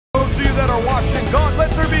you that are watching, God,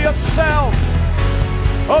 let there be a sound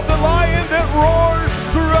of the lion that roars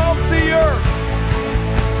throughout the earth.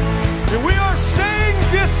 And we are saying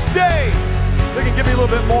this day, they can give me a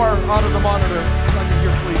little bit more out of the monitor, if I can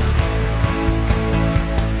hear, please.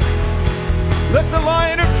 Let the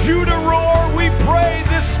Lion of Judah roar, we pray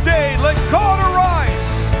this day. Let God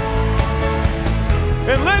arise,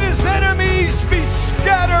 and let his enemies be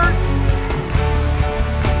scattered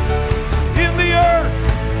in the earth.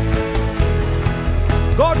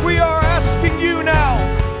 God, we are asking you now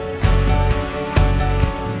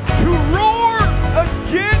to roar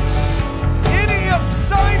against any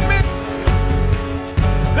assignment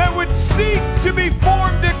that would seek to be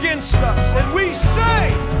formed against us. And we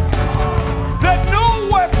say that no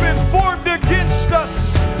weapon formed against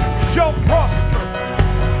us shall prosper.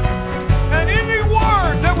 And any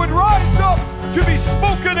word that would rise up to be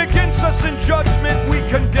spoken against us in judgment, we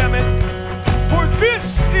condemn it. For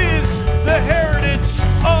this is the heritage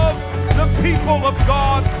of the people of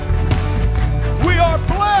God. We are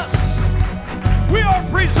blessed. We are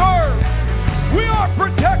preserved. We are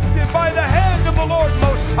protected by the hand of the Lord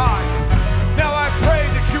Most High. Now I pray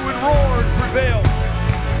that you would roar and prevail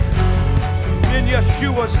in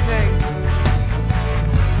Yeshua's name.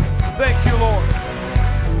 Thank you, Lord.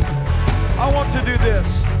 I want to do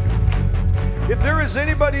this. If there is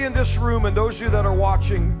anybody in this room and those of you that are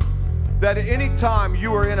watching that at any time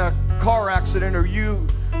you were in a car accident or you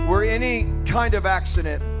were any kind of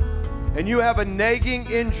accident and you have a nagging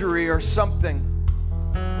injury or something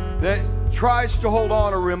that tries to hold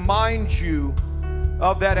on or remind you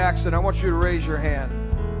of that accident, I want you to raise your hand.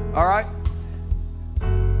 All right?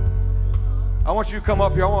 I want you to come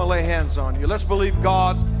up here. I want to lay hands on you. Let's believe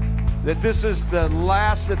God that this is the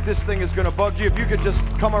last that this thing is going to bug you. If you could just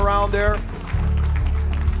come around there.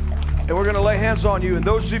 And we're going to lay hands on you. And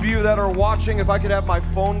those of you that are watching, if I could have my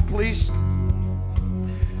phone, please.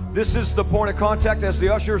 This is the point of contact as the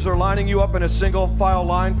ushers are lining you up in a single file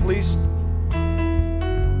line, please.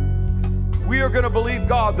 We are going to believe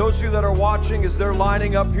God. Those of you that are watching, as they're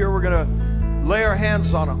lining up here, we're going to lay our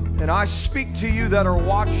hands on them. And I speak to you that are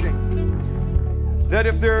watching, that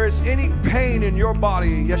if there is any pain in your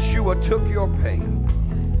body, Yeshua took your pain.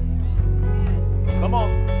 Come on.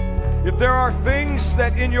 If there are things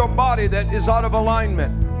that in your body that is out of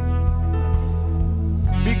alignment,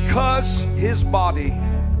 because his body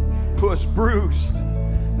was bruised,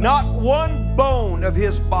 not one bone of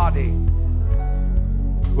his body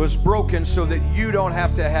was broken, so that you don't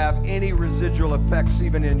have to have any residual effects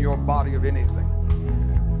even in your body of anything.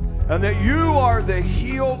 And that you are the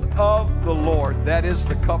healed of the Lord. That is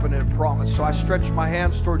the covenant promise. So I stretch my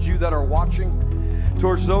hands towards you that are watching,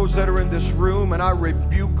 towards those that are in this room, and I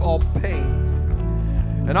rebuke all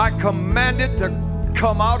pain. And I command it to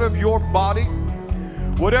come out of your body.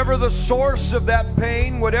 Whatever the source of that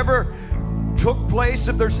pain, whatever took place,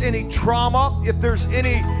 if there's any trauma, if there's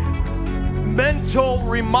any mental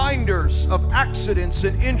reminders of accidents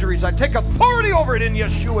and injuries, I take authority over it in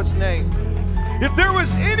Yeshua's name. If there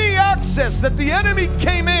was any access that the enemy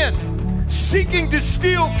came in seeking to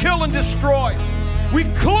steal, kill, and destroy, we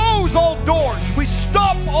close all doors, we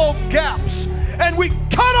stop all gaps, and we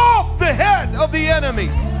cut off the head of the enemy.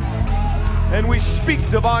 And we speak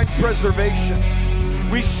divine preservation.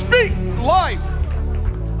 We speak life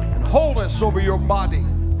and wholeness over your body.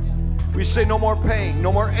 We say no more pain,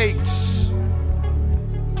 no more aches.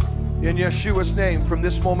 In Yeshua's name, from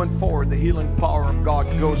this moment forward, the healing power of God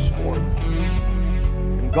goes forth.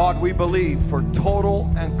 And God, we believe for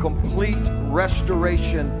total and complete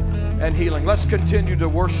restoration and healing. Let's continue to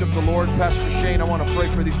worship the Lord. Pastor Shane, I want to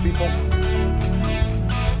pray for these people.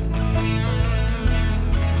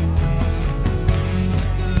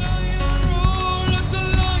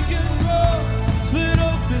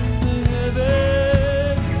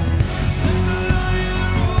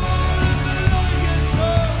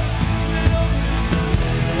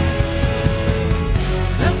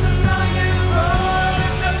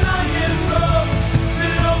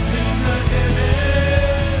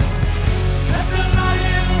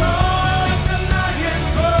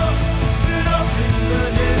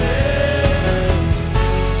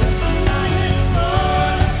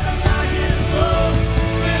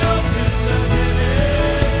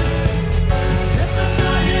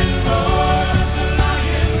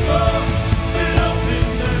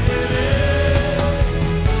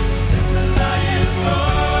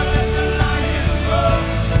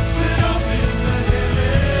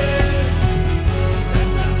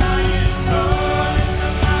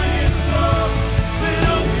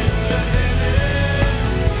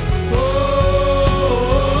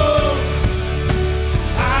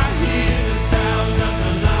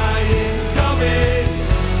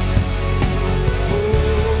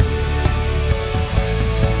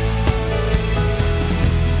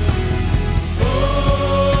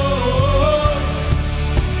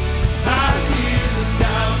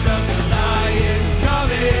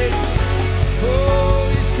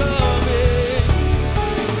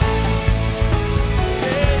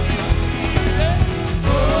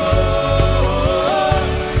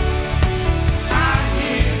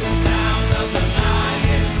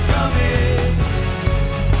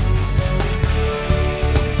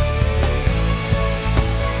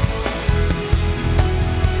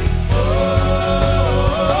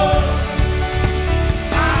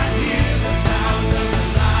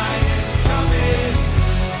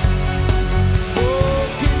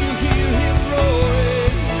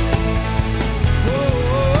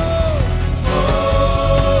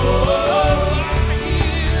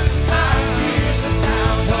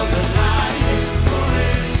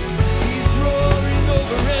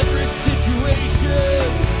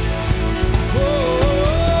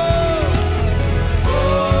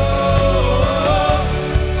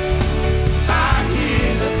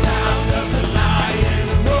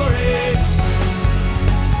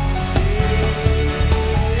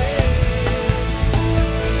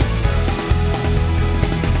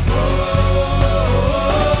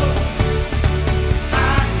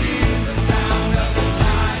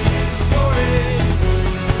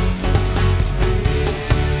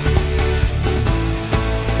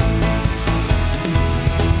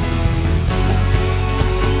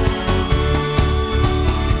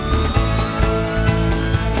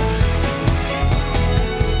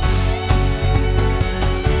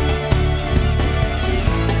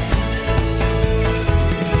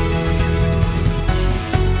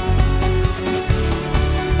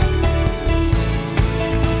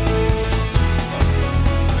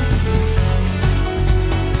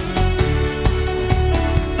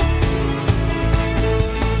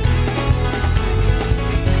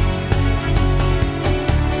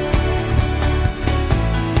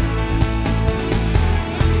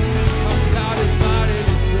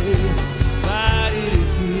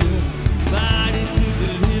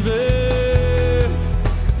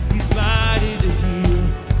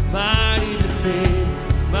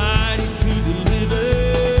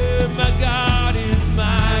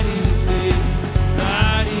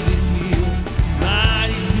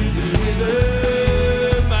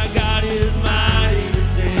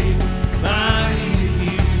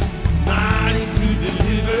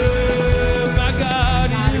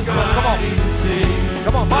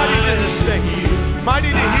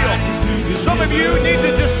 mighty to heal. Some of you need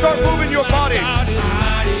to just start moving your body.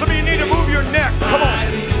 Some of you need to move your neck. Come on.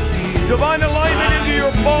 Divine alignment into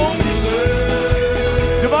your bones.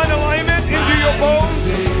 Divine alignment into your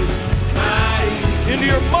bones. Into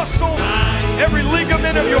your muscles. Every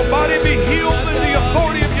ligament of your body be healed in the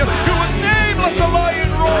authority of Yeshua's name. Let the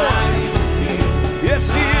lion roar.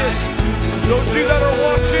 Yes, he is. Those of you that are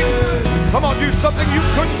watching, come on, do something you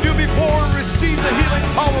couldn't do before. Receive the healing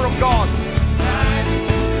power of God.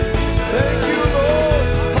 Thank you, Lord.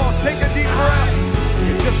 Come on, take a deep breath.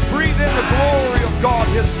 Just breathe in the glory of God.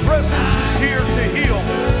 His presence is here to heal,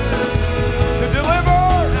 to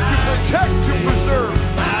deliver, to protect, to preserve.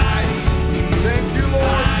 Thank you,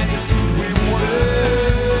 Lord. We worship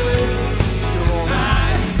you, Lord.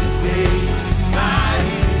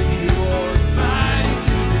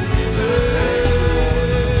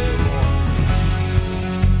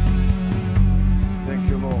 Thank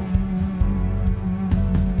you, Lord.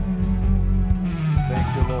 Thank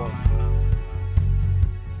you, Lord.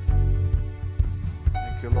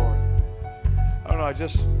 Thank you, Lord. I don't know, I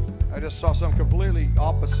just saw something completely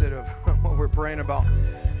opposite of what we're praying about.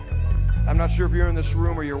 I'm not sure if you're in this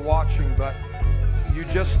room or you're watching, but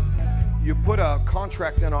you put a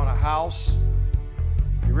contract in on a house.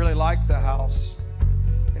 You really liked the house,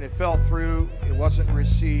 and it fell through. It wasn't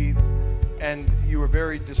received, and you were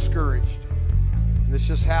very discouraged. And this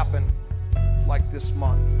just happened like this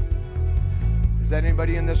month. Is that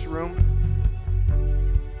anybody in this room?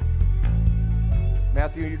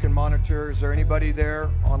 Matthew, you can monitor. Is there anybody there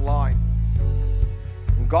online?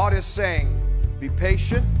 And God is saying, be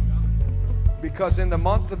patient, because in the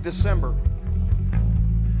month of December,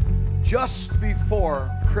 just before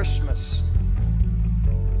Christmas,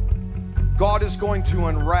 God is going to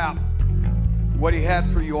unwrap what He had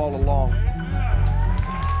for you all along.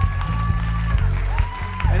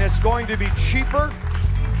 And it's going to be cheaper,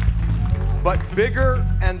 but bigger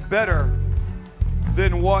and better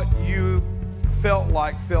than what you felt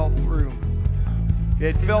like fell through.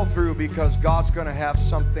 It fell through because God's going to have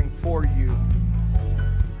something for you,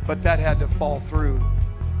 but that had to fall through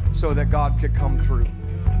so that God could come through.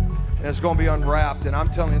 And it's going to be unwrapped, and I'm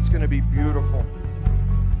telling you, it's going to be beautiful.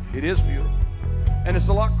 It is beautiful. And it's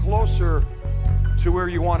a lot closer to where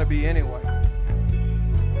you want to be anyway.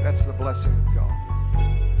 That's the blessing of God.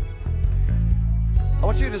 I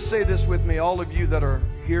want you to say this with me, all of you that are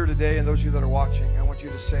here today and those of you that are watching. I want you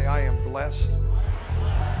to say, I am blessed.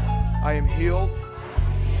 I am healed.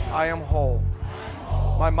 I am whole.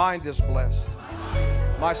 My mind is blessed.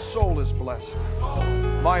 My soul is blessed.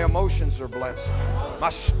 My emotions are blessed. My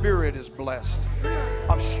spirit is blessed.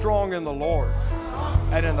 I'm strong in the Lord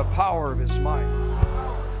and in the power of His might.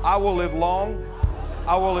 I will live long.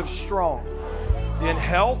 I will live strong in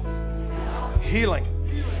health, healing,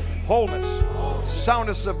 wholeness,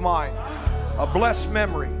 soundness of mind, a blessed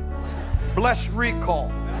memory, blessed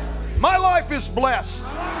recall. My life is blessed.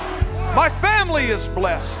 My family is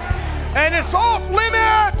blessed. And it's off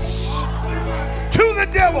limits to the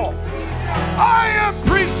devil. I am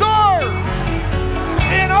preserved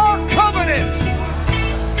in our covenant,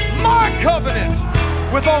 my covenant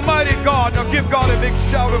with Almighty God. Now give God a big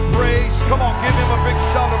shout of praise. Come on, give Him a big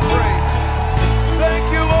shout of praise.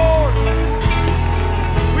 Thank you, Lord.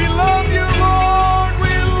 We love you, Lord.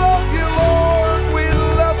 We love you, Lord. We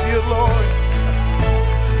love you, Lord.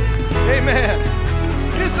 Amen.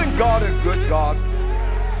 Isn't God a good God?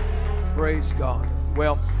 Praise God.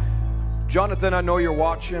 Well, Jonathan, I know you're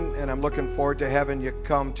watching, and I'm looking forward to having you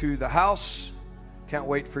come to the house. Can't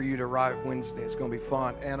wait for you to arrive Wednesday. It's going to be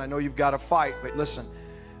fun. And I know you've got to fight, but listen,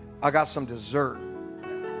 I got some dessert.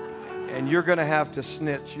 And you're going to have to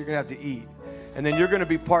snitch. You're going to have to eat. And then you're going to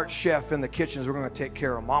be part chef in the kitchens. We're going to take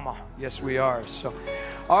care of Mama. Yes, we are. So,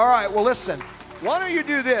 all right. Well, listen, why don't you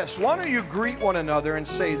do this? Why don't you greet one another and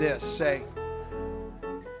say this? Say,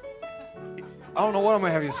 I don't know what I'm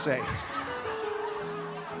going to have you say.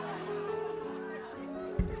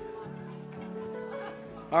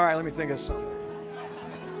 All right, let me think of something.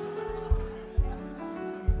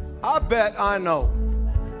 I bet I know.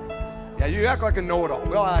 Yeah, you act like a know-it-all.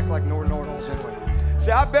 We all act like know-it-alls anyway.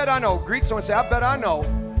 Say, I bet I know. Greet someone and say, I bet I know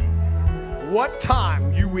what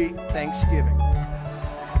time you eat Thanksgiving.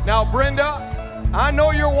 Now, Brenda, I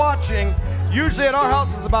know you're watching. Usually at our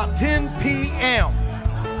house it's about 10 p.m.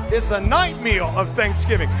 It's a night meal of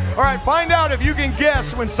Thanksgiving. All right, find out if you can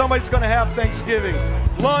guess when somebody's going to have Thanksgiving.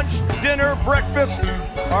 Lunch, dinner, breakfast.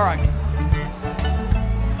 All right.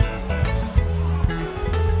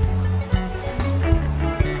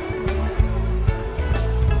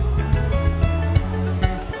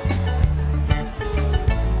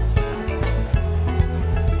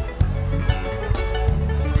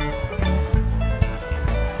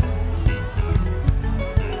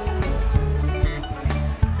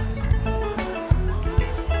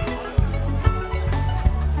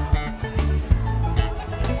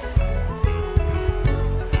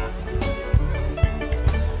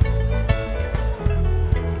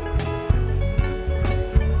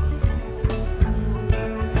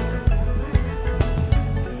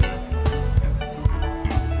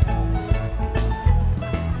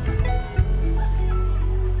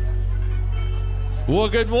 Well,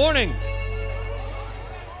 good morning.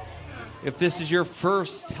 If this is your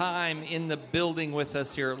first time in the building with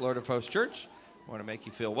us here at Lord of Hosts Church, I want to make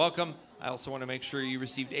you feel welcome. I also want to make sure you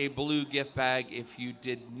received a blue gift bag. If you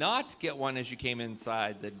did not get one as you came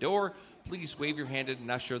inside the door, please wave your hand at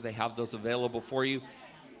an usher. They have those available for you.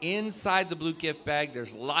 Inside the blue gift bag,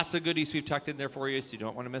 there's lots of goodies we've tucked in there for you, so you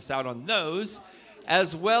don't want to miss out on those,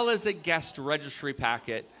 as well as a guest registry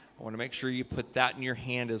packet. I want to make sure you put that in your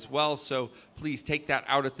hand as well, so please take that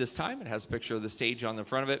out at this time. It has a picture of the stage on the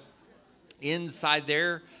front of it. Inside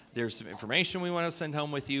there, there's some information we want to send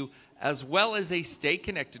home with you, as well as a Stay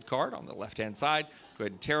Connected card on the left-hand side. Go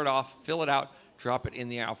ahead and tear it off, fill it out, drop it in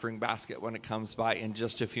the offering basket when it comes by in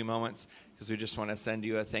just a few moments, because we just want to send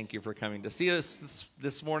you a thank you for coming to see us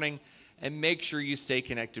this morning, and make sure you stay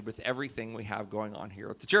connected with everything we have going on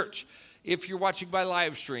here at the church. If you're watching by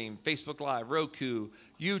live stream, Facebook Live, Roku,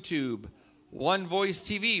 YouTube, One Voice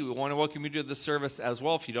TV, we want to welcome you to the service as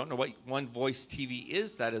well. If you don't know what One Voice TV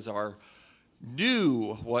is, that is our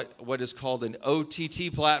new, what is called an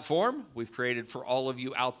OTT platform we've created for all of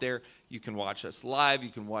you out there. You can watch us live.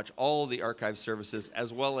 You can watch all the archive services,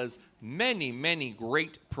 as well as many, many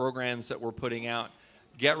great programs that we're putting out.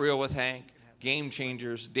 Get Real with Hank, Game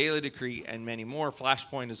Changers, Daily Decree, and many more.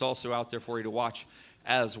 Flashpoint is also out there for you to watch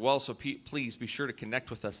as well, so please be sure to connect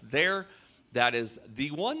with us there. That is the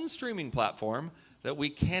one streaming platform that we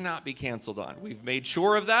cannot be canceled on. We've made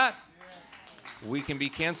sure of that. We can be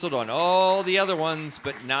canceled on all the other ones,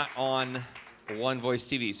 but not on One Voice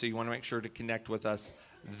TV, so you want to make sure to connect with us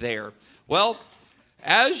there. Well,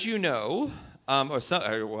 as you know,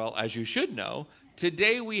 as you should know,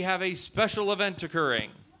 today we have a special event occurring.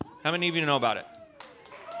 How many of you know about it?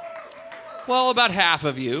 Well, about half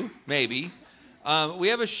of you, maybe. We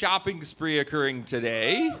have a shopping spree occurring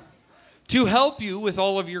today to help you with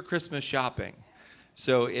all of your Christmas shopping.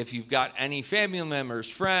 So if you've got any family members,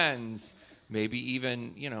 friends, maybe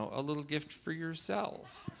even, a little gift for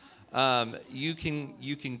yourself, you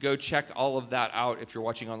can go check all of that out if you're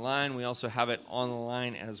watching online. We also have it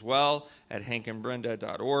online as well at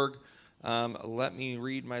hankandbrenda.org. Let me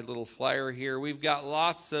read my little flyer here. We've got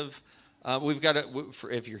lots of,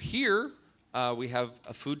 if you're here, we have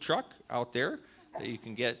a food truck out there that you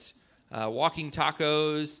can get walking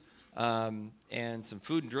tacos and some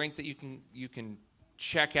food and drink that you can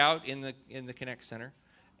check out in the Connect Center.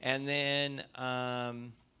 And then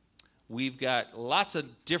we've got lots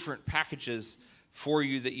of different packages for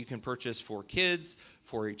you that you can purchase for kids,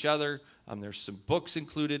 for each other. There's some books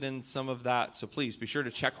included in some of that, so please be sure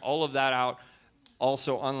to check all of that out.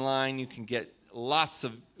 Also online, you can get lots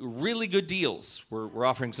of really good deals. We're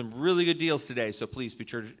offering some really good deals today, so please be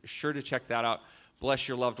sure to check that out. Bless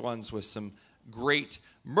your loved ones with some great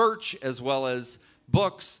merch as well as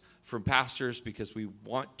books from pastors, because we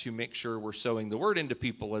want to make sure we're sowing the word into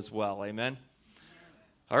people as well. Amen.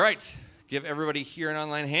 All right. Give everybody here an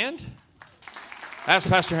online hand as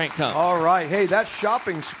Pastor Hank comes. All right. Hey, that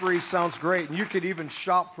shopping spree sounds great. And you could even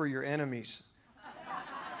shop for your enemies.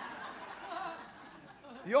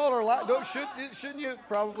 Y'all are shouldn't you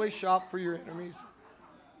probably shop for your enemies?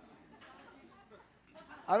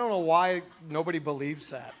 I don't know why nobody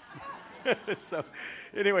believes that. So,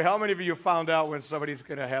 anyway, how many of you found out when somebody's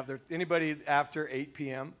going to have anybody after 8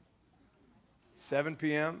 p.m., 7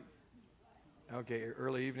 p.m.? Okay,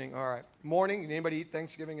 early evening. All right. Morning. Anybody eat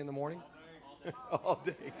Thanksgiving in the morning? All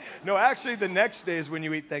day. No, actually, the next day is when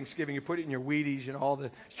you eat Thanksgiving. You put it in your Wheaties,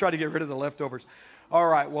 try to get rid of the leftovers. All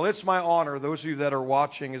right. Well, it's my honor, those of you that are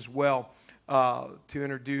watching as well, to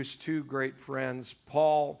introduce two great friends,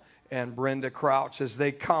 Paul and Brenda Crouch, as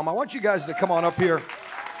they come. I want you guys to come on up here.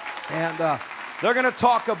 And they're going to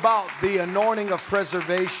talk about the anointing of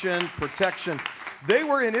preservation, protection. They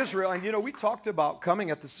were in Israel, and we talked about coming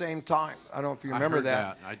at the same time. I don't know if you remember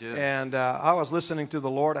that. I did. And I was listening to the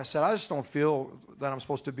Lord. I said, I just don't feel that I'm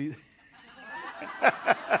supposed to be.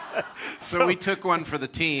 So we took one for the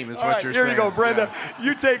team, is what right, you're saying. Here you go, Brenda. Yeah.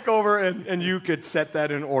 You take over, and you could set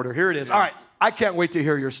that in order. Here it is. Yeah. All right. I can't wait to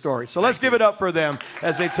hear your story. So let's give it up for them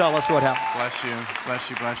as they tell us what happened. Bless you. Bless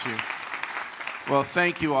you. Bless you. Well,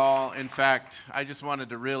 thank you all. In fact, I just wanted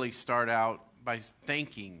to really start out by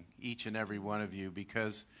thanking each and every one of you,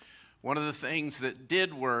 because one of the things that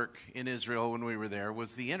did work in Israel when we were there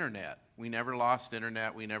was the internet. We never lost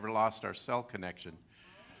internet. We never lost our cell connection.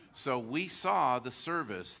 So we saw the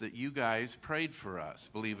service that you guys prayed for us,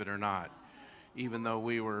 believe it or not, even though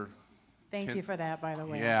we were... Thank you for that, by the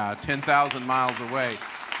way. Yeah, 10,000 miles away.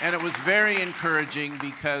 And it was very encouraging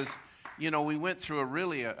because... we went through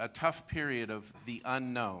a tough period of the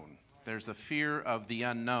unknown. There's a fear of the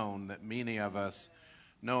unknown that many of us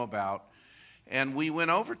know about. And we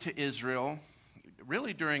went over to Israel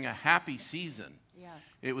really during a happy season. Yes.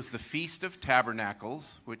 It was the Feast of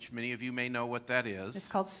Tabernacles, which many of you may know what that is. It's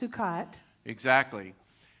called Sukkot. Exactly.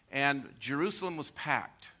 And Jerusalem was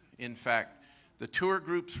packed. In fact, the tour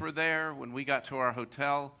groups were there. When we got to our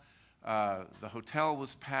hotel, the hotel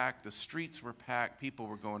was packed. The streets were packed. People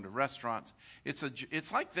were going to restaurants.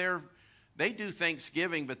 It's like they do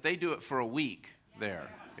Thanksgiving, but they do it for a week there.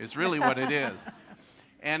 It's really what it is.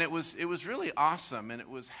 And it was really awesome, and it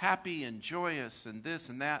was happy and joyous and this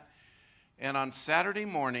and that. And on Saturday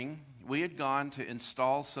morning, we had gone to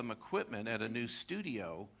install some equipment at a new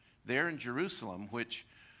studio there in Jerusalem, which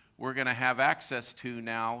we're going to have access to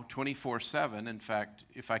now 24/7. In fact,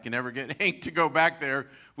 if I can ever get Hank to go back there,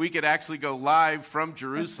 we could actually go live from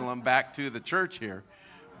Jerusalem back to the church here.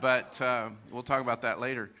 But we'll talk about that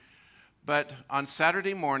later. But on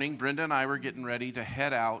Saturday morning, Brenda and I were getting ready to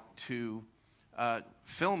head out to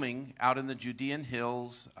filming out in the Judean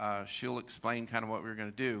hills. She'll explain kind of what we were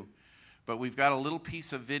going to do. But we've got a little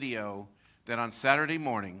piece of video that on Saturday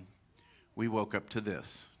morning, we woke up to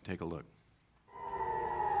this. Take a look.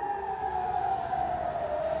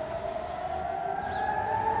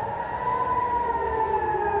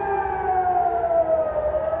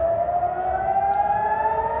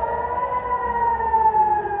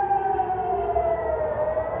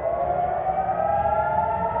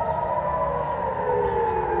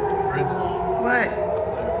 What?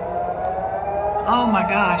 Oh my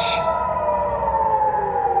gosh.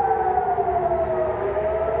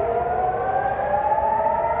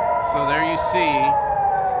 So there you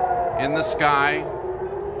see in the sky.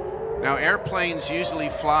 Now airplanes usually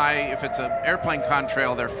fly, if it's an airplane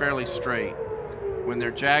contrail, they're fairly straight. When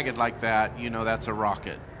they're jagged like that, you know that's a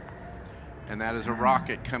rocket. And that is a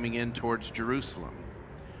rocket coming in towards Jerusalem.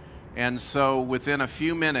 And so within a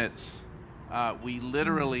few minutes, we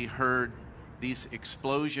literally heard these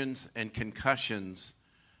explosions and concussions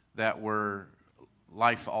that were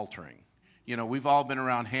life-altering. You know, we've all been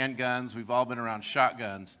around handguns, we've all been around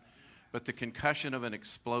shotguns, but the concussion of an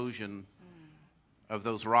explosion of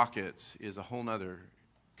those rockets is a whole nother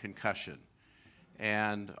concussion.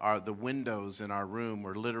 And the windows in our room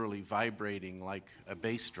were literally vibrating like a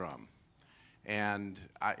bass drum. And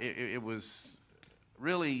it was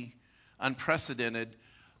really unprecedented,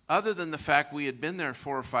 other than the fact we had been there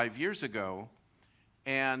 4 or 5 years ago,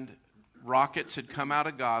 and rockets had come out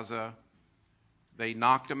of Gaza. They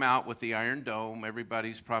knocked them out with the Iron Dome.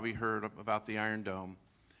 Everybody's probably heard about the Iron Dome.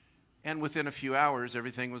 And within a few hours,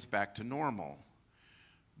 everything was back to normal.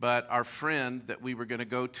 But our friend that we were going to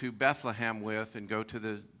go to Bethlehem with and go to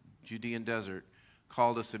the Judean desert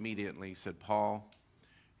called us immediately. He said, Paul,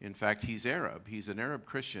 in fact, he's Arab. He's an Arab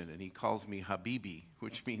Christian, and he calls me Habibi,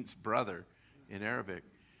 which means brother in Arabic.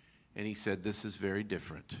 And he said, this is very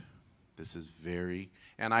different. This is very...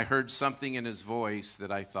 And I heard something in his voice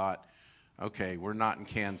that I thought, okay, we're not in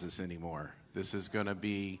Kansas anymore. This is going to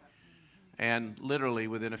be... And literally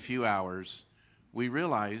within a few hours, we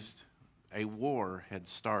realized a war had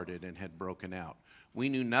started and had broken out. We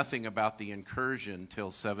knew nothing about the incursion till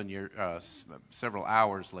several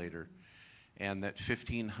hours later, and that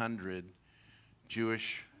 1,500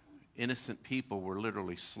 Jewish innocent people were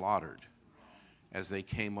literally slaughtered as they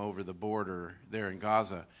came over the border there in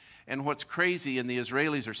Gaza. And what's crazy, and the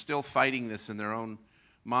Israelis are still fighting this in their own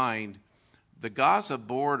mind, the Gaza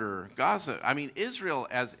border, Israel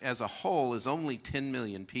as a whole is only 10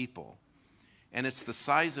 million people. And it's the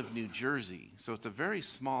size of New Jersey, so it's a very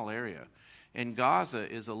small area. And Gaza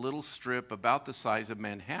is a little strip about the size of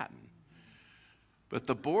Manhattan. But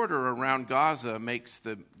the border around Gaza makes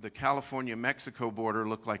the California-Mexico border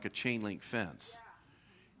look like a chain-link fence.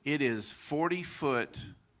 It is 40-foot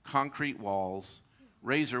concrete walls,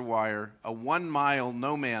 razor wire, a 1-mile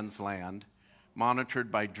no man's land,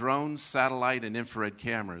 monitored by drones, satellite, and infrared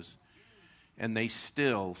cameras. And they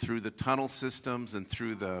still, through the tunnel systems and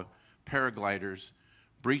through the paragliders,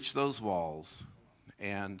 breach those walls.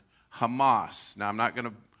 And Hamas, now I'm not going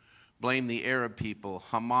to blame the Arab people,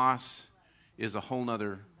 Hamas is a whole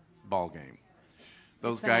nother ballgame.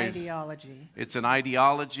 Those guys, it's an ideology. It's an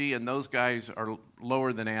ideology, and those guys are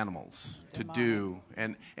lower than animals to do.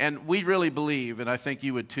 And we really believe, and I think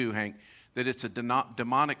you would too, Hank, that it's a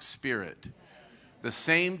demonic spirit. The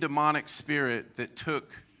same demonic spirit that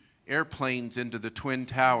took airplanes into the Twin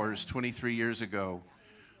Towers 23 years ago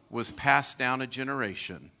was passed down a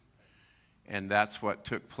generation. And that's what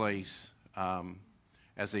took place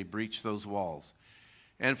as they breached those walls.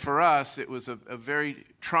 And for us, it was a very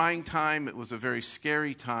trying time. It was a very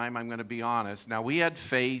scary time, I'm going to be honest. Now, we had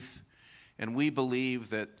faith, and we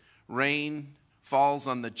believe that rain falls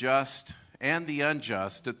on the just and the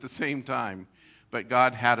unjust at the same time. but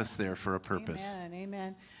God had us there for a purpose. Amen,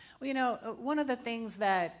 amen. Well, you know, one of the things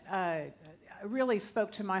that really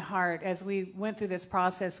spoke to my heart as we went through this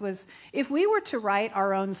process was if we were to write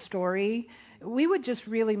our own story, we would just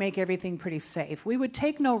really make everything pretty safe. We would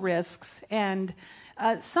take no risks, and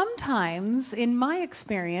sometimes, in my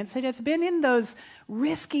experience, it has been in those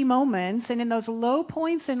risky moments and in those low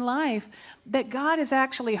points in life that God is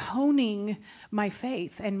actually honing my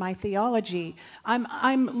faith and my theology.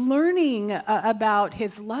 I'm learning about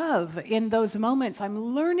His love in those moments. I'm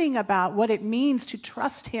learning about what it means to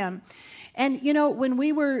trust Him. And, you know, when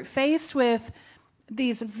we were faced with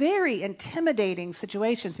these very intimidating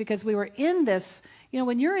situations, because we were in this, you know,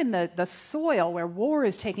 when you're in the soil where war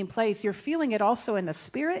is taking place, you're feeling it also in the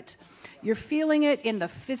spirit. You're feeling it in the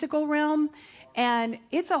physical realm. And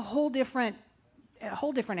it's a whole different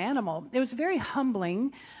animal. It was very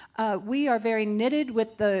humbling. We are very knitted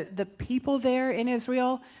with the people there in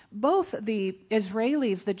Israel, both the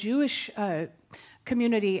Israelis, the Jewish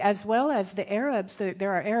community, as well as the Arabs.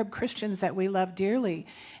 There are Arab Christians that we love dearly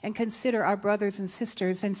and consider our brothers and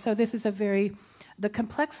sisters. And so this is the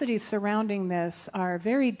complexities surrounding this are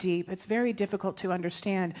very deep. It's very difficult to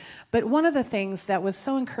understand. But one of the things that was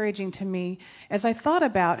so encouraging to me as I thought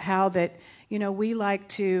about how that, you know, we like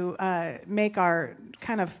to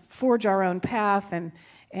forge our own path,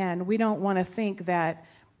 and we don't want to think that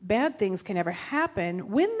bad things can ever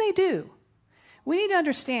happen when they do. We need to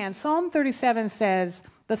understand, Psalm 37 says,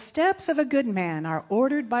 "The steps of a good man are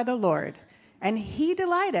ordered by the Lord, and he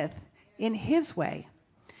delighteth in his way.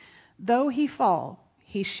 Though he fall,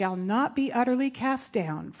 he shall not be utterly cast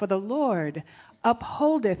down, for the Lord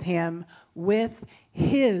upholdeth him with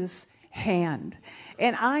his hand."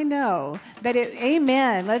 And I know that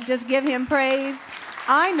amen, let's just give him praise.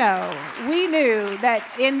 I know, we knew that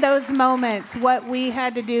in those moments, what we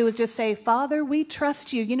had to do was just say, "Father, we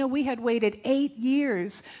trust you." You know, we had waited 8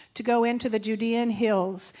 years to go into the Judean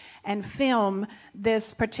hills and film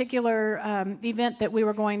this particular event that we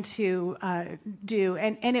were going to do.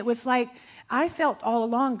 And it was like, I felt all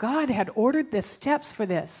along God had ordered the steps for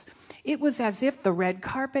this. It was as if the red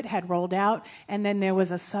carpet had rolled out, and then there was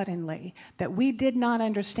a suddenly that we did not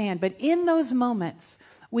understand. But in those moments,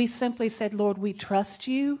 we simply said, "Lord, we trust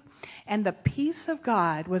you." And the peace of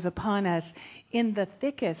God was upon us in the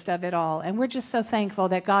thickest of it all. And we're just so thankful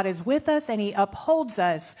that God is with us and he upholds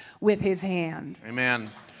us with his hand. Amen.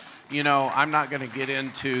 You know, I'm not going to get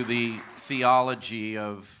into the theology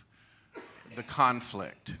of the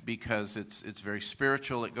conflict because it's very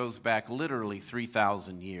spiritual. It goes back literally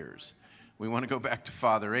 3,000 years. We want to go back to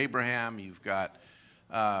Father Abraham. You've got,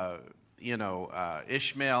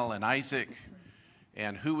 Ishmael and Isaac.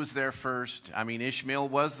 And who was there first? I mean, Ishmael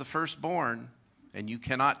was the firstborn, and you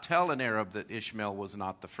cannot tell an Arab that Ishmael was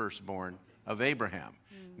not the firstborn of Abraham.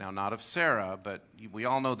 Now, not of Sarah, but we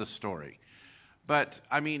all know the story. But,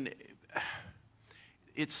 I mean,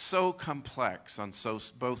 it's so complex on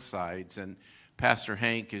both sides, and Pastor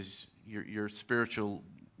Hank is your spiritual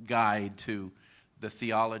guide to the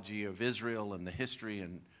theology of Israel and the history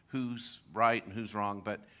and who's right and who's wrong,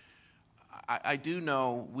 but I do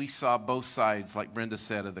know we saw both sides, like Brenda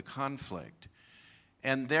said, of the conflict.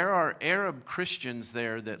 And there are Arab Christians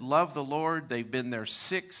there that love the Lord. They've been there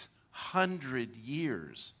 600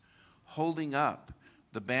 years holding up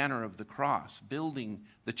the banner of the cross, building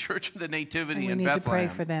the Church of the Nativity in Bethlehem. We need to pray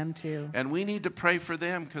for them too. And we need to pray for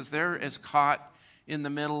them because they're as caught in the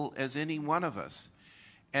middle as any one of us.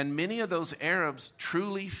 And many of those Arabs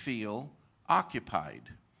truly feel occupied.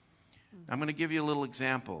 I'm going to give you a little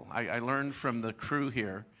example. I learned from the crew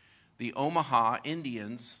here, the Omaha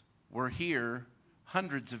Indians were here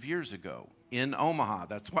hundreds of years ago in Omaha.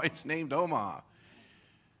 That's why it's named Omaha.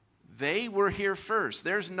 They were here first.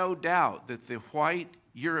 There's no doubt that the white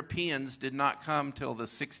Europeans did not come till the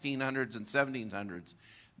 1600s and 1700s.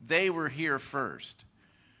 They were here first.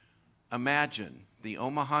 Imagine the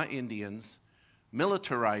Omaha Indians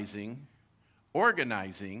militarizing,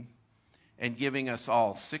 organizing, and giving us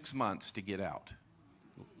all 6 months to get out.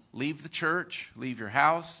 Leave the church, leave your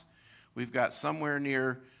house. We've got somewhere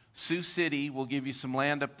near Sioux City. We'll give you some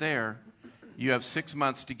land up there. You have 6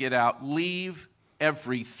 months to get out. Leave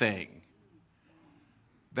everything.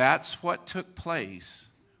 That's what took place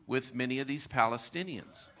with many of these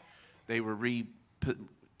Palestinians. They were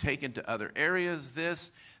taken to other areas.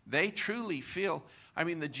 They truly feel, I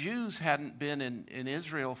mean, the Jews hadn't been in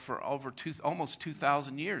Israel for almost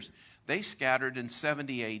 2,000 years. They scattered in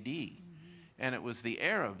 70 A.D., and it was the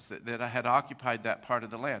Arabs that had occupied that part of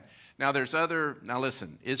the land. Now, now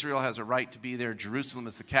listen, Israel has a right to be there. Jerusalem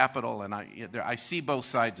is the capital, and I see both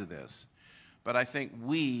sides of this. But I think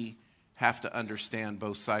we have to understand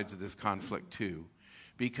both sides of this conflict too,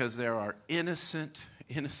 because there are innocent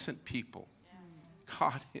people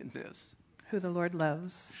caught in this. Who the Lord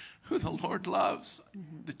loves. Who the Lord loves.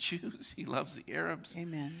 The Jews, he loves the Arabs.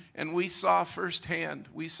 Amen. And we saw firsthand,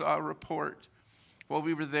 we saw a report while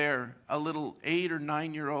we were there, a little 8 or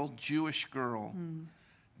 9-year-old Jewish girl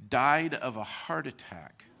died of a heart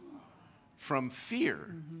attack from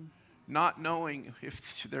fear, not knowing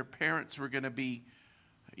if their parents were going to be,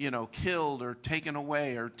 killed or taken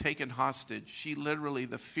away or taken hostage. She literally,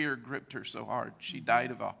 the fear gripped her so hard, she died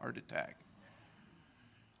of a heart attack.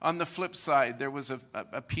 On the flip side, there was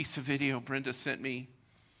a piece of video Brenda sent me.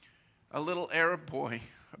 A little Arab boy,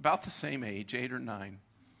 about the same age, 8 or 9.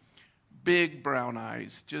 Big brown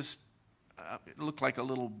eyes, just it looked like a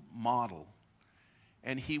little model.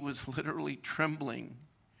 And he was literally trembling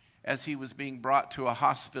as he was being brought to a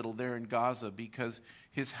hospital there in Gaza because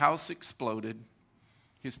his house exploded,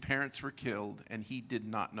 his parents were killed, and he did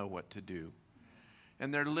not know what to do.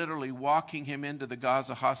 And they're literally walking him into the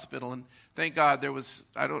Gaza hospital. And thank God there was,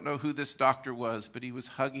 I don't know who this doctor was, but he was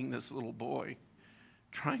hugging this little boy,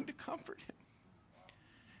 trying to comfort him.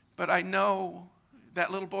 But I know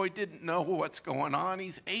that little boy didn't know what's going on.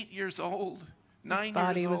 He's 8 years old, 9 years old. His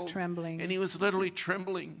body was trembling. And he was literally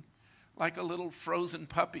trembling like a little frozen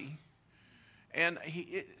puppy. And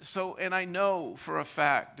I know for a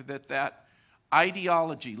fact that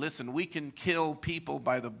ideology, listen, we can kill people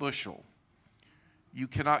by the bushel. You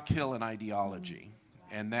cannot kill an ideology.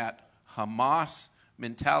 And that Hamas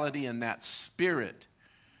mentality and that spirit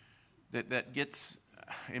that gets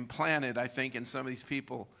implanted, I think, in some of these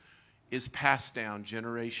people is passed down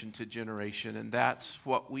generation to generation. And that's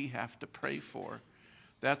what we have to pray for.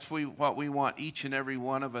 That's what we want each and every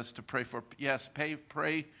one of us to pray for. Yes,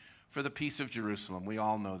 pray for the peace of Jerusalem. We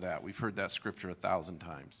all know that. We've heard that scripture 1,000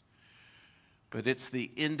 times. But it's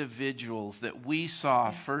the individuals that we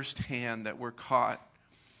saw firsthand that were caught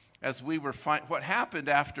as we were what happened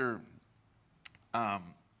after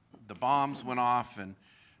the bombs went off, and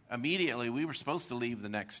immediately we were supposed to leave the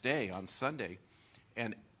next day on Sunday,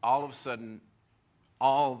 and all of a sudden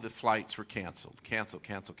all the flights were canceled.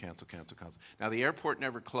 Now the airport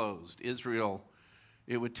never closed. Israel,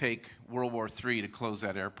 it would take World War III to close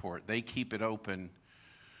that airport. They keep it open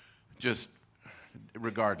just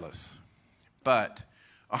regardless. But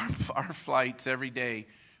our flights every day,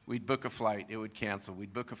 we'd book a flight, it would cancel.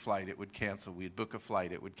 We'd book a flight, it would cancel. We'd book a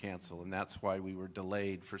flight, it would cancel. And that's why we were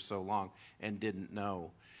delayed for so long and didn't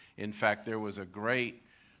know. In fact, there was a great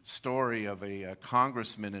story of a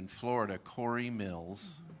congressman in Florida, Corey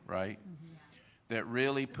Mills, right? That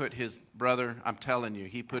really put his brother, I'm telling you,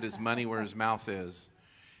 he put his money where his mouth is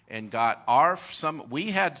and got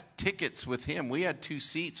we had tickets with him. We had 2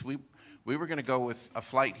 seats. We were going to go with a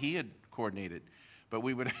flight he had coordinated, but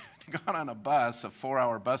we would have gone on a bus, a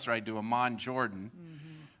 4-hour bus ride to Amman, Jordan,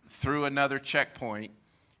 through another checkpoint,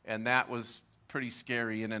 and that was pretty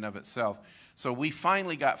scary in and of itself. So we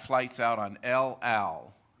finally got flights out on El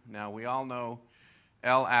Al. Now we all know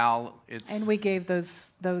El Al. And we gave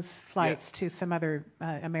those flights to some other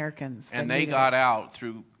Americans. And they got out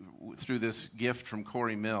through this gift from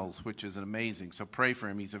Corey Mills, which is amazing. So pray for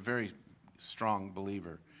him. He's a very strong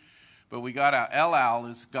believer. But we got out. El Al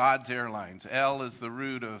is God's Airlines. El is the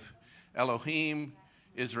root of Elohim,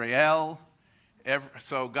 Israel.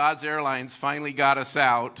 So God's Airlines finally got us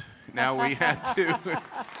out. Now we had to.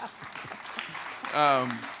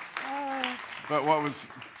 But what was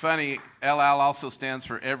funny, El Al also stands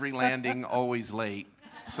for every landing, always late.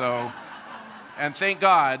 So, and thank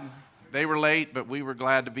God they were late, but we were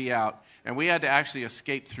glad to be out. And we had to actually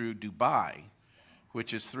escape through Dubai,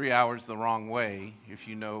 which is 3 hours the wrong way, if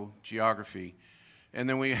you know geography. And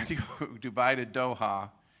then we had to go Dubai to Doha,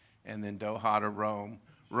 and then Doha to Rome,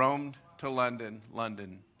 Rome to London,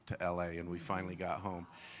 London to LA, and we finally got home.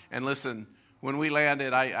 And listen, when we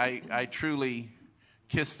landed, I truly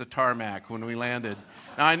kissed the tarmac when we landed.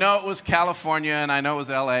 Now, I know it was California, and I know it was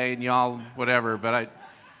LA, and y'all, whatever, but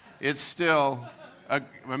it's still,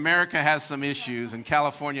 America has some issues, and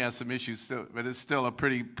California has some issues, still, but it's still a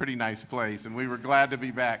pretty nice place, and we were glad to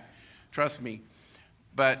be back, trust me.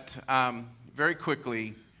 But very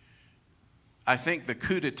quickly, I think the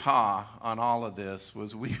coup d'etat on all of this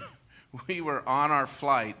was we were on our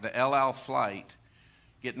flight, the El Al flight,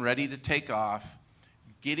 getting ready to take off.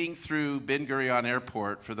 Getting through Ben Gurion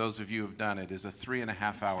Airport, for those of you who have done it, is a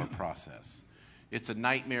 3.5-hour process. It's a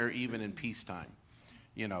nightmare even in peacetime.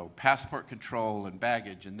 You know, passport control and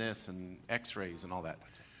baggage and this and x-rays and all that.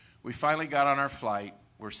 We finally got on our flight.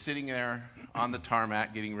 We're sitting there on the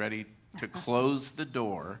tarmac getting ready to close the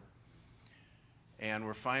door. And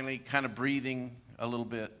we're finally kind of breathing a little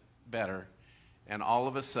bit better. And all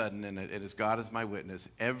of a sudden, and it is God as my witness,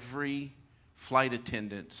 every flight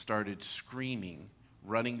attendant started screaming,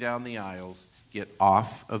 running down the aisles, "Get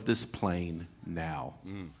off of this plane now.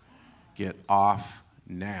 Get off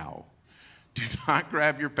now. Do not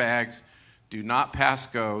grab your bags. Do not pass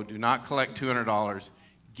go. Do not collect $200.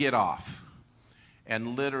 Get off."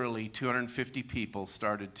 And literally 250 people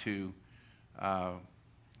started to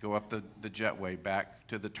go up the jetway back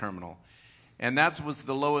to the terminal. And that was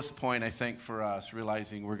the lowest point, I think, for us,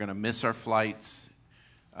 realizing we're going to miss our flights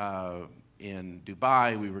in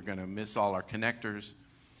Dubai. We were going to miss all our connectors.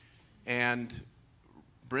 And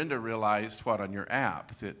Brenda realized, what, on your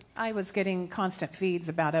app? That I was getting constant feeds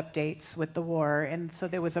about updates with the war, and so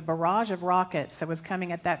there was a barrage of rockets that was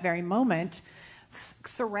coming at that very moment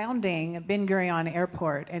surrounding Ben Gurion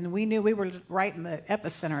Airport, and we knew we were right in the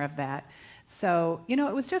epicenter of that. So, you know,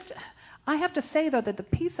 it was just... I have to say, though, that the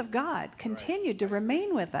peace of God continued to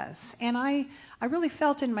remain with us. And I really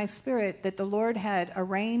felt in my spirit that the Lord had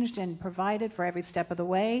arranged and provided for every step of the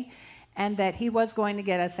way, and that he was going to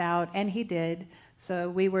get us out, and he did.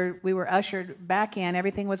 So we were ushered back in.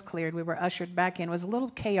 Everything was cleared. We were ushered back in. It was a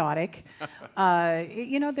little chaotic.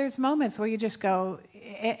 You know, there's moments where you just go,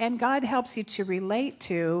 and God helps you to relate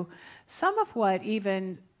to some of what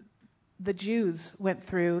even the Jews went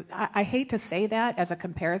through. I hate to say that as a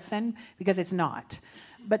comparison, because it's not.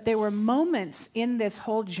 But there were moments in this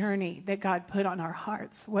whole journey that God put on our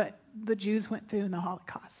hearts, what the Jews went through in the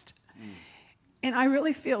Holocaust. And I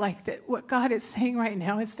really feel like that what God is saying right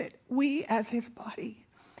now is that we as his body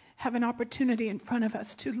have an opportunity in front of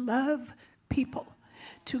us to love people,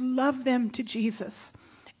 to love them to Jesus.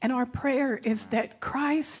 And our prayer is that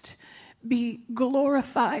Christ be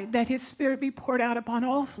glorified, that his Spirit be poured out upon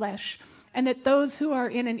all flesh, and that those who are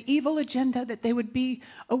in an evil agenda, that they would be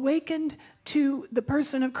awakened to the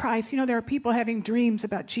person of Christ. You know, there are people having dreams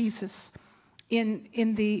about Jesus in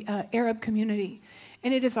the Arab community.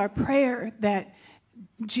 And it is our prayer that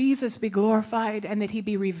Jesus be glorified and that he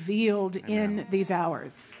be revealed in these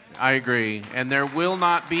hours. I agree. And there will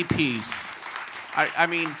not be peace. I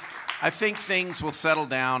mean, I think things will settle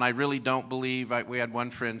down. I really don't believe, we had one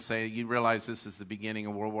friend say, you realize this is the beginning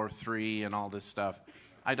of World War III and all this stuff.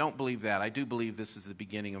 I don't believe that. I do believe this is the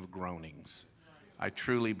beginning of groanings. I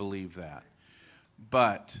truly believe that.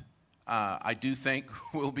 But I do think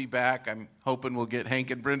we'll be back. I'm hoping we'll get Hank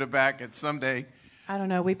and Brenda back at someday. I don't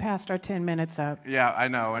know. We passed our 10 minutes up. Yeah, I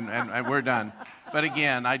know, and we're done. But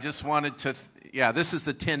again, I just wanted to, this is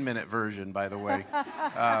the 10-minute version, by the way.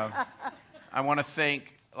 I want to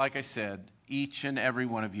thank, like I said, each and every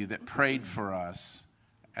one of you that prayed for us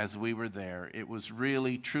as we were there. It was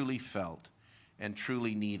really, truly felt and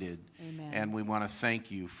truly needed. Amen. And we want to thank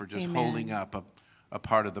you for just holding up a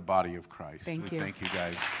part of the body of Christ. Thank you. Thank you,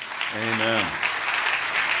 guys. Amen.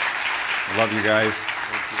 I love you guys.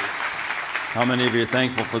 Thank you. How many of you are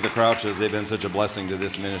thankful for the Crouches? They've been such a blessing to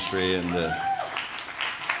this ministry and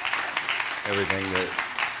everything that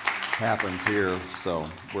happens here. So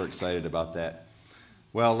we're excited about that.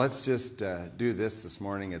 Well, let's just do this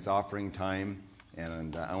morning. It's offering time.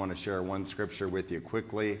 And I want to share one scripture with you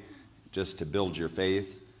quickly just to build your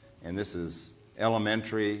faith. And this is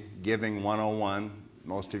elementary giving 101.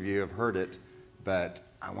 Most of you have heard it, but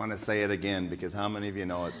I want to say it again because how many of you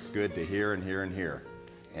know it's good to hear and hear and hear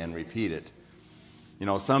and repeat it? You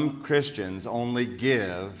know, some Christians only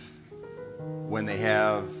give when they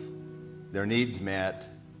have their needs met,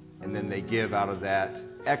 and then they give out of that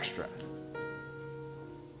extra.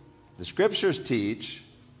 The scriptures teach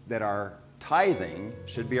that our tithing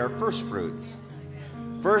should be our first fruits.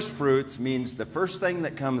 First fruits means the first thing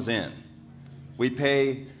that comes in. We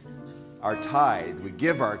pay our tithe, we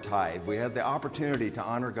give our tithe, we have the opportunity to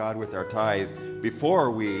honor God with our tithe before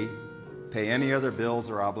we pay any other bills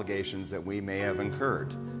or obligations that we may have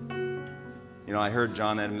incurred. You know, I heard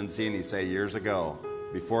John Edmondson say years ago,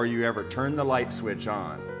 before you ever turn the light switch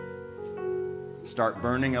on, start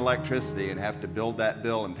burning electricity and have to build that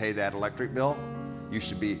bill and pay that electric bill, you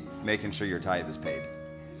should be making sure your tithe is paid.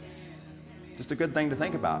 Just a good thing to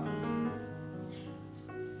think about.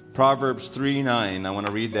 Proverbs 3:9, I want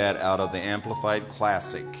to read that out of the Amplified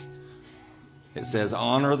Classic. It says,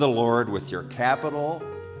 honor the Lord with your capital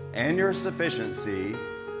and your sufficiency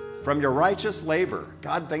from your righteous labor.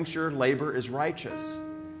 God thinks your labor is righteous.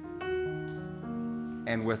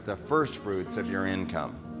 And with the first fruits of your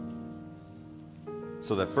income.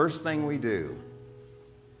 So the first thing we do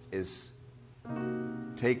is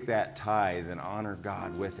take that tithe and honor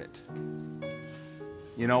God with it.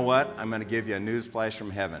 You know what? I'm going to give you a news flash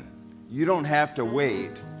from heaven. You don't have to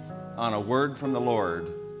wait on a word from the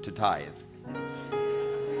Lord to tithe.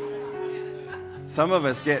 Some of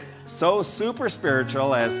us get so super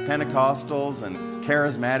spiritual as Pentecostals and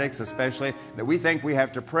charismatics especially that we think we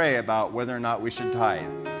have to pray about whether or not we should tithe.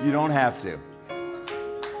 You don't have to.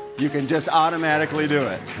 You can just automatically do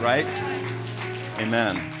it, right?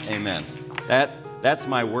 Amen. Amen. That's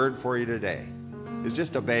my word for you today, is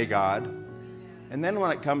just obey God. And then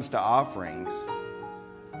when it comes to offerings,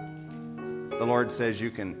 the Lord says you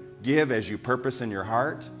can give as you purpose in your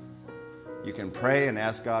heart. You can pray and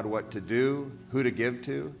ask God what to do, who to give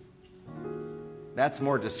to. That's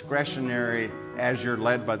more discretionary as you're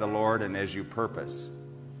led by the Lord and as you purpose.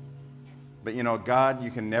 But you know, God,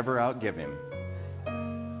 you can never outgive Him.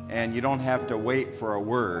 And you don't have to wait for a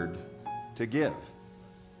word to give.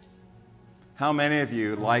 How many of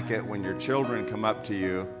you like it when your children come up to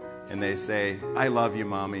you and they say, I love you,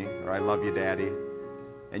 Mommy, or I love you, Daddy?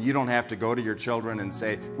 And you don't have to go to your children and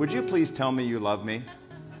say, would you please tell me you love me?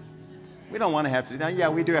 We don't want to have to. Now, yeah,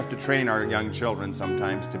 we do have to train our young children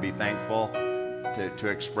sometimes to be thankful, to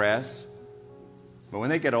express. But when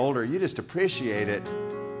they get older, you just appreciate it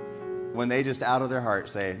when they just out of their heart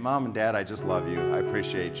say, Mom and Dad, I just love you. I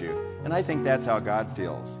appreciate you. And I think that's how God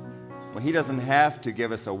feels. Well, He doesn't have to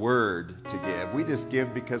give us a word to give. We just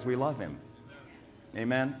give because we love Him.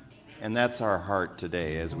 Amen? And that's our heart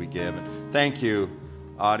today as we give. And thank you,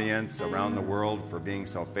 audience around the world, for being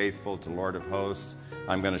so faithful to Lord of Hosts.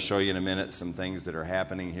 I'm going to show you in a minute some things that are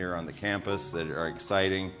happening here on the campus that are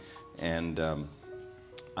exciting. And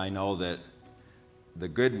I know that the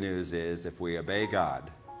good news is if we obey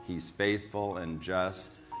God, He's faithful and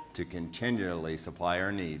just to continually supply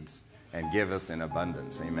our needs and give us in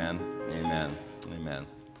abundance. Amen. Amen. Amen.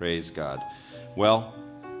 Praise God. Well,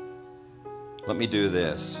 let me do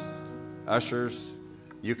this. Ushers,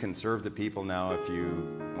 you can serve the people now. If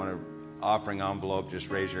you want an offering envelope, just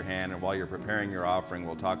raise your hand. And while you're preparing your offering,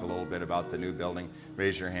 we'll talk a little bit about the new building.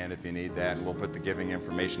 Raise your hand if you need that. And we'll put the giving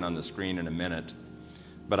information on the screen in a minute.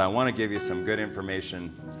 But I want to give you some good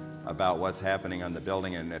information about what's happening on the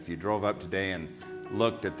building. And if you drove up today and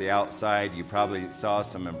looked at the outside, you probably saw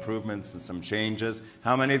some improvements and some changes.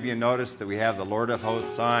 How many of you noticed that we have the Lord of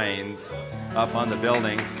Hosts signs up on the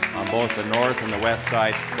buildings on both the north and the west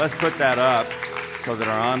side? Let's put that up so that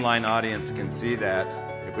our online audience can see that.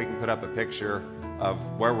 If we can put up a picture of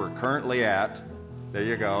where we're currently at. There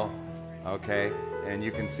you go. Okay. And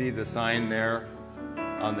you can see the sign there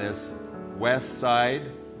on this west side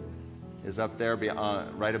is up there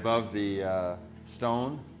beyond, right above the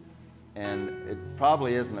stone. And it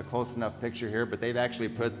probably isn't a close enough picture here, but they've actually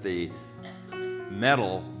put the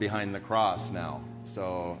metal behind the cross now.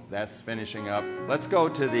 So that's finishing up. Let's go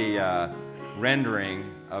to the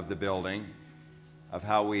rendering of the building, of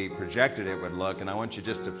how we projected it would look. And I want you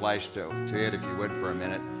just to flash to it, if you would, for a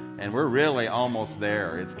minute. And we're really almost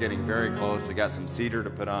there. It's getting very close. We got some cedar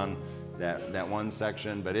to put on that one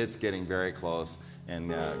section, but it's getting very close.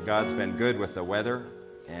 And God's been good with the weather,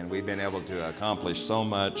 and we've been able to accomplish so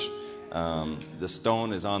much. The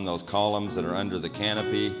stone is on those columns that are under the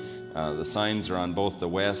canopy. The signs are on both the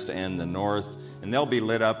west and the north, and they'll be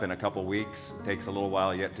lit up in a couple weeks. It takes a little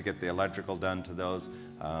while yet to get the electrical done to those,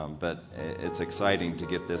 but it's exciting to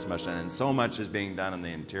get this much done. And so much is being done in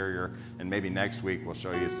the interior, and maybe next week we'll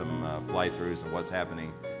show you some fly-throughs of what's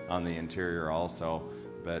happening on the interior also.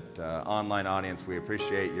 But online audience, we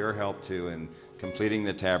appreciate your help too in completing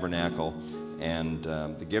the tabernacle. And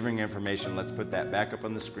the giving information, let's put that back up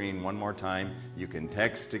on the screen one more time. You can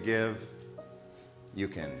text to give. You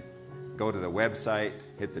can go to the website,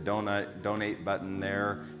 hit the donate button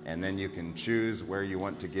there, and then you can choose where you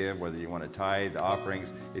want to give, whether you want to tithe,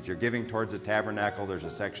 offerings. If you're giving towards the tabernacle, there's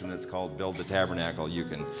a section that's called Build the Tabernacle. You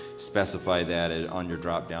can specify that on your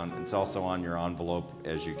drop down. It's also on your envelope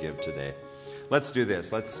as you give today. Let's do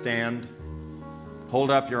this. Let's stand. Hold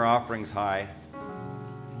up your offerings high.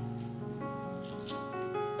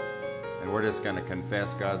 And we're just going to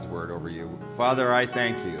confess God's word over you. Father, I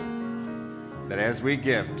thank you that as we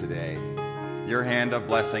give today, your hand of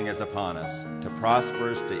blessing is upon us to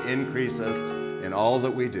prosper us, to increase us in all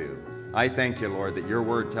that we do. I thank you, Lord, that your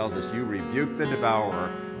word tells us you rebuke the devourer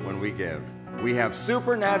when we give. We have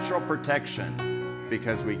supernatural protection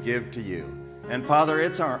because we give to you. And Father,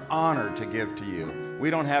 it's our honor to give to you. We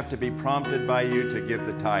don't have to be prompted by you to give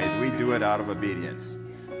the tithe. We do it out of obedience.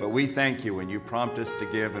 But we thank you when you prompt us to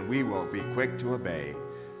give, and we will be quick to obey.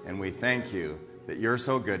 And we thank you that you're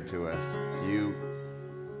so good to us. You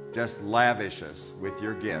just lavish us with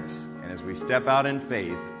your gifts. And as we step out in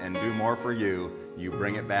faith and do more for you, you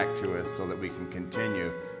bring it back to us so that we can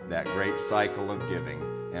continue that great cycle of giving.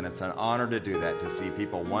 And it's an honor to do that, to see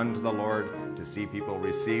people won to the Lord, to see people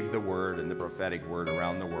receive the word and the prophetic word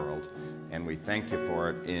around the world. And we thank you for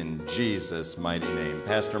it in Jesus' mighty name.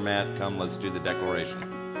 Pastor Matt, come, let's do the declaration.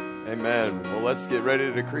 Amen. Well, let's get ready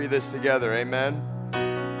to decree this together. Amen.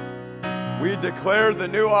 We declare the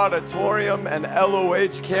new auditorium and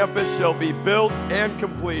LOH campus shall be built and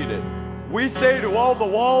completed. We say to all the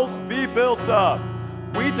walls, be built up.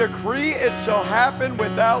 We decree it shall happen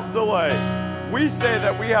without delay. We say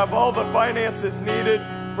that we have all the finances needed,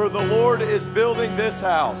 for the Lord is building this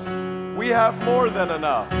house. We have more than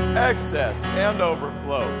enough, excess and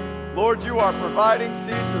overflow. Lord, you are providing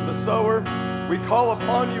seed to the sower. We call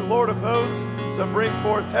upon you, Lord of hosts, to bring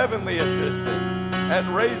forth heavenly assistance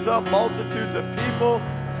and raise up multitudes of people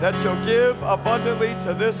that shall give abundantly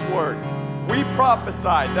to this work. We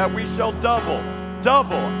prophesy that we shall double,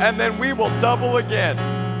 and then we will double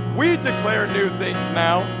again. We declare new things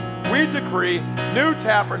now. We decree new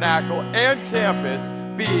tabernacle and campus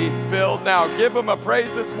be built now. Give him a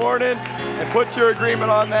praise this morning and put your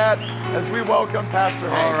agreement on that as we welcome Pastor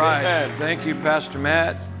Hank. All right. Amen. Thank you, Pastor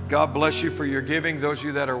Matt. God bless you for your giving, those of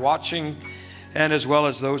you that are watching, and as well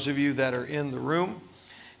as those of you that are in the room.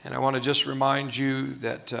 And I want to just remind you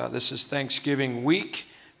that this is Thanksgiving week.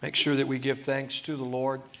 Make sure that we give thanks to the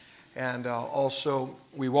Lord. And also,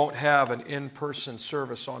 we won't have an in-person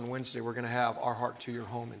service on Wednesday. We're going to have Our Heart to Your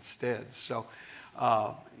Home instead. So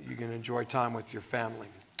you can enjoy time with your family.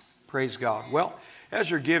 Praise God. Well, as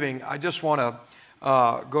you're giving, I just want to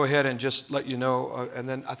go ahead and just let you know. And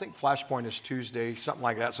then I think Flashpoint is Tuesday, something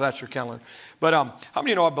like that. So that's your calendar. But how many of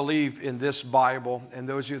you know I believe in this Bible? And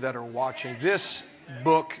those of you that are watching, this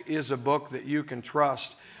book is a book that you can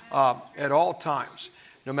trust at all times,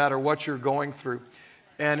 no matter what you're going through.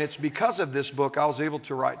 And it's because of this book I was able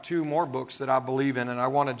to write 2 more books that I believe in, and I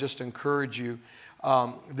want to just encourage you.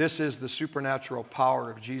 This is The Supernatural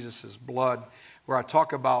Power of Jesus' Blood, where I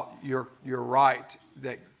talk about your right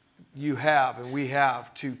that you have and we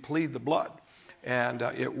have to plead the blood, and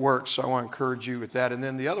it works. So I want to encourage you with that. And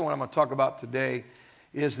then the other one I'm going to talk about today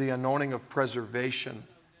is the anointing of preservation.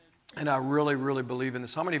 And I really, really believe in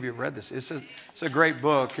this. How many of you have read this? It's a great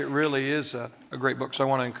book. It really is a great book, so I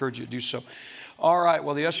want to encourage you to do so. All right,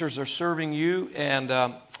 well, the ushers are serving you, and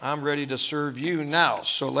I'm ready to serve you now.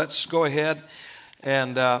 So let's go ahead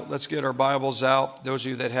and let's get our Bibles out. Those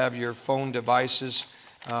of you that have your phone devices,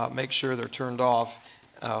 make sure they're turned off.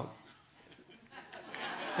 I'm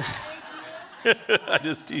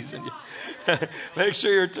just teasing you. Make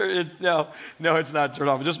sure you're turned. No, it's not turned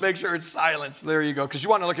off. Just make sure it's silenced. There you go, because you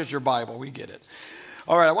want to look at your Bible. We get it.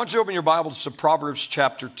 All right, I want you to open your Bible to Proverbs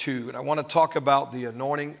chapter 2, and I want to talk about the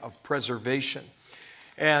anointing of preservation.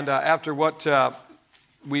 And after what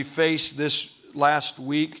we faced this last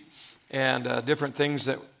week and different things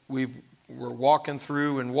that we were walking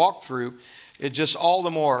through and walked through, it just all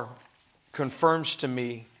the more confirms to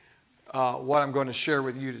me what I'm going to share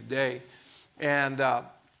with you today. And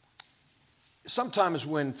sometimes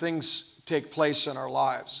when things take place in our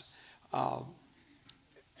lives,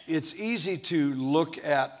 it's easy to look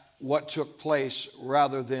at what took place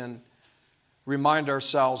rather than remind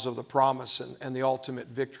ourselves of the promise and the ultimate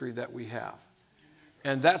victory that we have.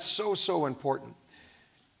 And that's so important.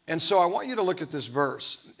 And so I want you to look at this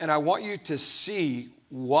verse, and I want you to see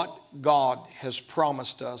what God has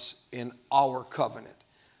promised us in our covenant.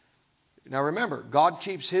 Now remember, God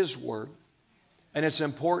keeps His word, and it's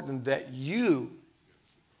important that you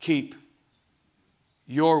keep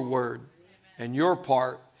your word and your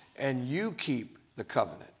part, and you keep the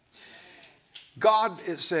covenant. God,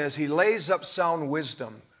 it says, He lays up sound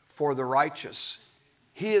wisdom for the righteous.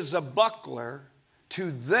 He is a buckler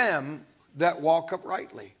to them that walk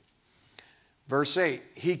uprightly. Verse 8,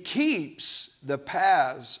 He keeps the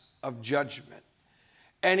paths of judgment,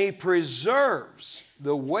 and He preserves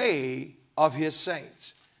the way of His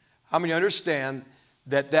saints. How many understand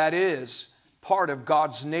that that is part of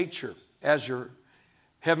God's nature as your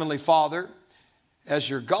Heavenly Father? As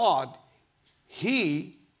your God,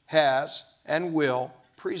 He has and will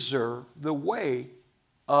preserve the way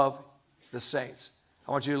of the saints.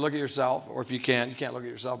 I want you to look at yourself, or if you can't look at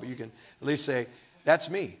yourself, but you can at least say,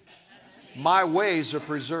 that's me. My ways are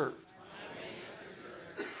preserved.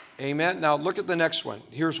 Amen. Now look at the next one.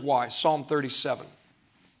 Here's why. Psalm 37.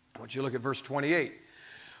 I want you to look at verse 28.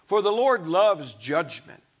 For the Lord loves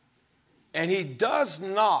judgment, and He does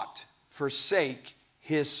not forsake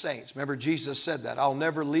His saints. Remember, Jesus said that. I'll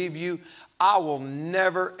never leave you. I will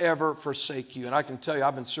never, ever forsake you. And I can tell you,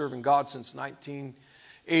 I've been serving God since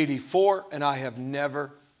 1984, and I have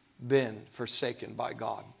never been forsaken by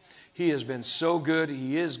God. He has been so good.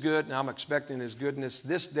 He is good, and I'm expecting His goodness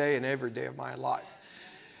this day and every day of my life.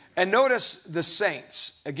 And notice the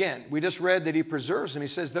saints. Again, we just read that He preserves them. He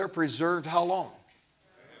says they're preserved how long?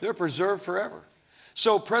 They're preserved forever.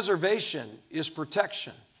 So preservation is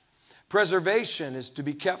protection. Preservation is to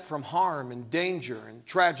be kept from harm and danger and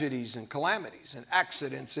tragedies and calamities and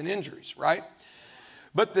accidents and injuries, right?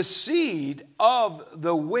 But the seed of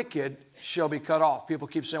the wicked shall be cut off. People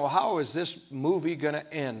keep saying, well, how is this movie going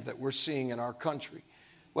to end that we're seeing in our country?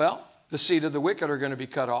 Well, the seed of the wicked are going to be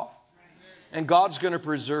cut off. And God's going to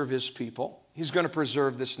preserve his people. He's going to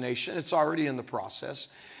preserve this nation. It's already in the process.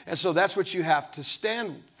 And so that's what you have to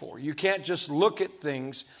stand for. You can't just look at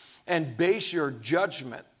things and base your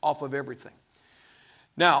judgment off of everything.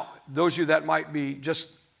 Now, those of you that might be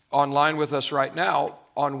just online with us right now,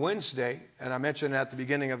 on Wednesday, and I mentioned at the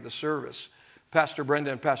beginning of the service, Pastor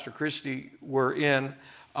Brenda and Pastor Christy were in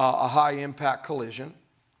a high-impact collision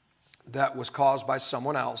that was caused by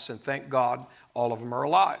someone else, and thank God all of them are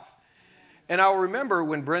alive. And I'll remember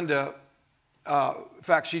when Brenda, in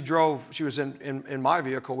fact, she was in my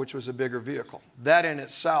vehicle, which was a bigger vehicle. That in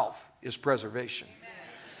itself is preservation.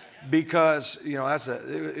 Because, you know,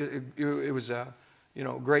 it was a, you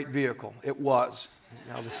know, great vehicle. It was,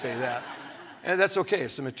 I'll just say that. And that's okay.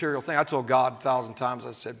 It's a material thing. I told God 1,000 times,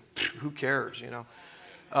 I said, who cares, you know.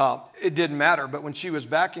 It didn't matter. But when she was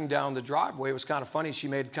backing down the driveway, it was kind of funny. She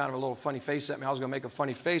made kind of a little funny face at me. I was going to make a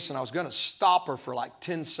funny face, and I was going to stop her for like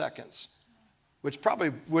 10 seconds, which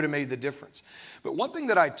probably would have made the difference. But one thing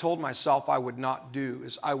that I told myself I would not do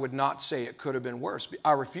is I would not say it could have been worse.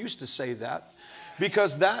 I refused to say that,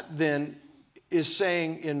 because that then is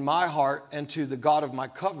saying in my heart and to the God of my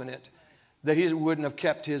covenant that he wouldn't have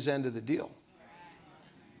kept his end of the deal.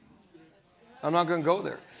 I'm not going to go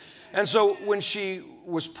there. And so when she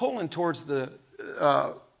was pulling towards the,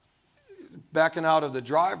 backing out of the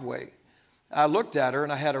driveway, I looked at her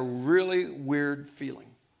and I had a really weird feeling.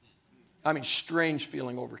 I mean, strange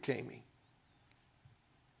feeling overcame me.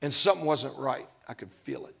 And something wasn't right. I could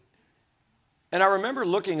feel it. And I remember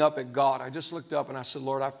looking up at God. I just looked up and I said,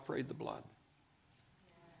 Lord, I've prayed the blood.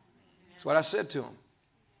 That's what I said to him.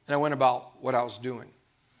 And I went about what I was doing.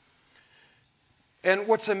 And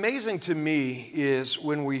what's amazing to me is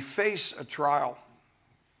when we face a trial,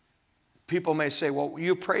 people may say, well,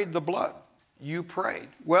 you prayed the blood. You prayed.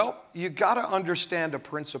 Well, you got to understand a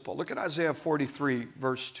principle. Look at Isaiah 43,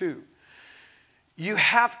 verse 2. You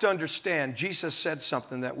have to understand, Jesus said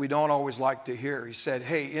something that we don't always like to hear. He said,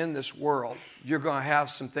 hey, in this world, you're going to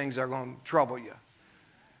have some things that are going to trouble you.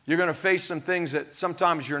 You're going to face some things that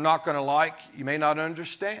sometimes you're not going to like. You may not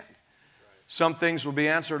understand. Some things will be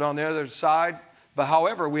answered on the other side. But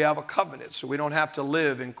however, we have a covenant, so we don't have to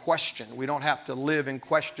live in question. We don't have to live in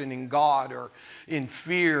questioning God or in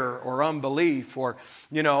fear or unbelief, or,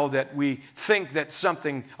 you know, that we think that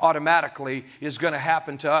something automatically is going to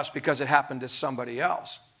happen to us because it happened to somebody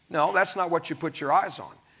else. No, that's not what you put your eyes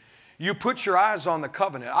on. You put your eyes on the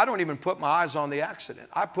covenant. I don't even put my eyes on the accident.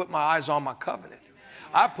 I put my eyes on my covenant.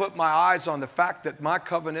 I put my eyes on the fact that my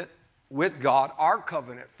covenant with God, our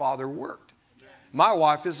covenant, Father, worked. My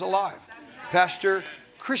wife is alive. Pastor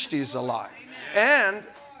Christy is alive. And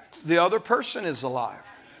the other person is alive.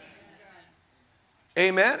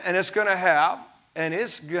 Amen. And it's going to have, and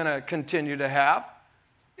is going to continue to have,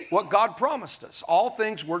 what God promised us. All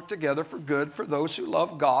things work together for good for those who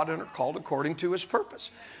love God and are called according to his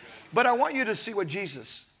purpose. But I want you to see what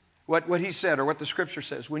Jesus, what he said, or what the scripture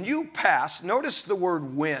says. When you pass, notice the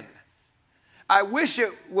word when. I wish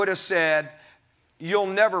it would have said, you'll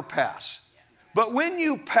never pass. But when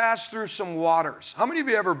you pass through some waters, how many of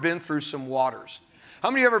you ever been through some waters? How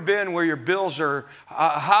many of you ever been where your bills are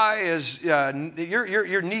high as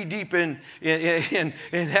you're knee deep in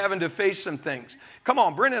having to face some things? Come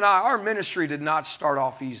on, Brenda and I, our ministry did not start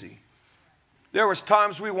off easy. There was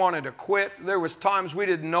times we wanted to quit. There was times we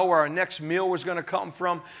didn't know where our next meal was going to come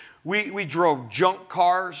from. We drove junk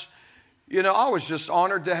cars. You know, I was just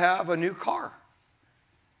honored to have a new car.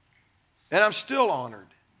 And I'm still honored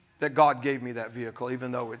that God gave me that vehicle,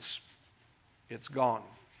 even though it's gone.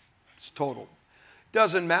 It's total.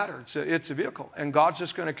 Doesn't matter. It's a vehicle. And God's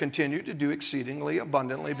just going to continue to do exceedingly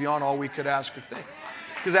abundantly beyond all we could ask or think.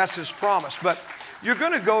 Because that's his promise. But you're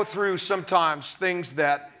going to go through sometimes things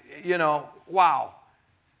that, you know, wow.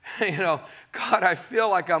 You know, God, I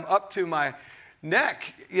feel like I'm up to my neck,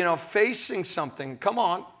 you know, facing something. Come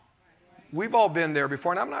on. We've all been there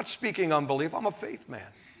before. And I'm not speaking unbelief. I'm a faith man.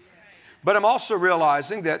 But I'm also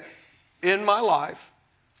realizing that in my life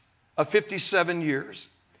of 57 years,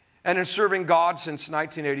 and in serving God since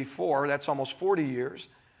 1984, that's almost 40 years,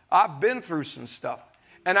 I've been through some stuff.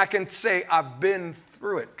 And I can say I've been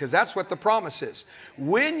through it, because that's what the promise is.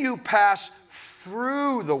 When you pass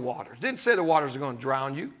through the waters, didn't say the waters are going to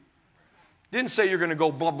drown you. Didn't say you're going to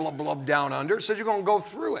go blub, blub, blub down under. It said you're going to go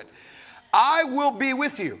through it. I will be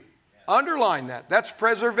with you. Underline that. That's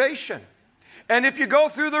preservation. And if you go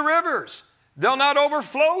through the rivers, they'll not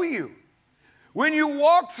overflow you. When you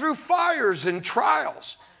walk through fires and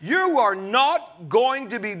trials, you are not going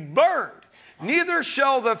to be burned. Neither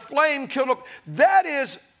shall the flame kill up. That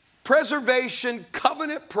is preservation,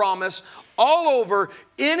 covenant promise all over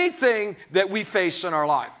anything that we face in our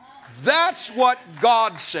life. That's what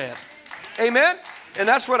God said. Amen? And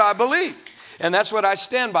that's what I believe. And that's what I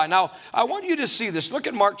stand by. Now, I want you to see this. Look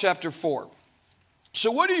at Mark chapter 4.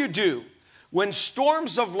 So what do you do when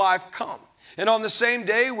storms of life come? And on the same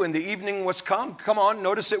day when the evening was come on,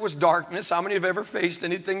 notice it was darkness. How many have ever faced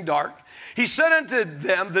anything dark? He said unto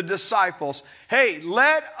them, the disciples, hey,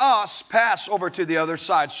 let us pass over to the other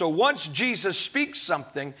side. So once Jesus speaks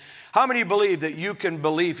something, how many believe that you can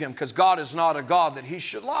believe him? Because God is not a God that he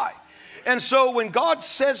should lie. And so when God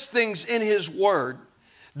says things in his word,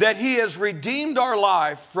 that he has redeemed our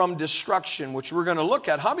life from destruction, which we're going to look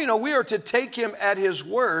at. How many know we are to take him at his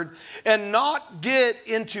word and not get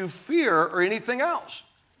into fear or anything else?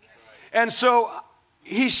 And so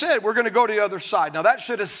he said, we're going to go to the other side. Now that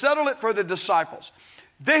should have settled it for the disciples.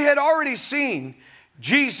 They had already seen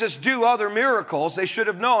Jesus do other miracles. They should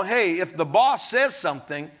have known, hey, if the boss says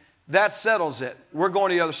something, that settles it. We're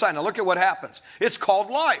going to the other side. Now look at what happens. It's called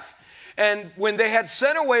life. And when they had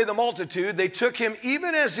sent away the multitude, they took him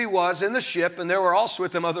even as he was in the ship, and there were also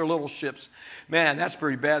with him other little ships. Man, that's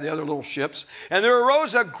pretty bad, the other little ships. And there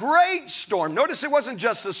arose a great storm. Notice it wasn't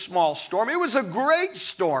just a small storm. It was a great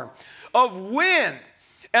storm of wind.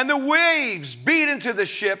 And the waves beat into the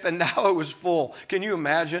ship, and now it was full. Can you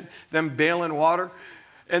imagine them bailing water?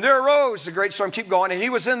 And there arose a great storm. Keep going. And he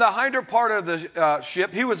was in the hinder part of the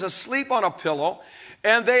ship. He was asleep on a pillow.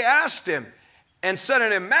 And they asked him, and said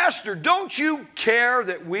unto him, Master, don't you care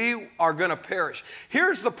that we are going to perish?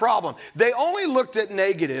 Here's the problem. They only looked at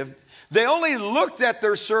negative. They only looked at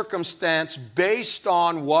their circumstance based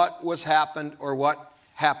on what was happened or what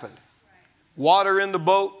happened. Water in the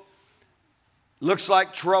boat. Looks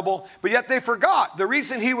like trouble. But yet they forgot. The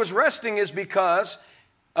reason he was resting is because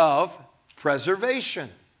of preservation.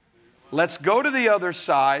 Let's go to the other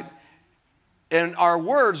side, and our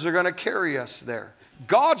words are going to carry us there.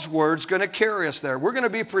 God's word's going to carry us there. We're going to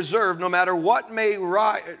be preserved no matter what may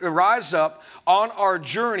rise up on our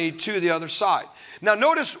journey to the other side. Now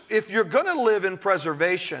notice, if you're going to live in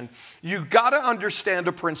preservation, you've got to understand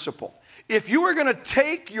a principle. If you are going to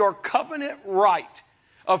take your covenant right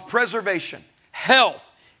of preservation,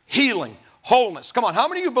 health, healing, wholeness. Come on, how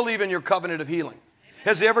many of you believe in your covenant of healing?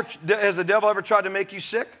 Has the devil ever tried to make you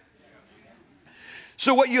sick?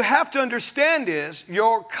 So what you have to understand is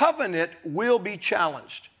your covenant will be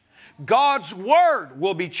challenged. God's word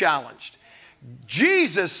will be challenged.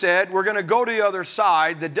 Jesus said we're going to go to the other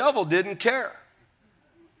side. The devil didn't care.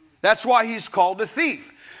 That's why he's called a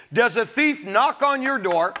thief. Does a thief knock on your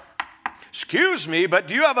door? Excuse me, but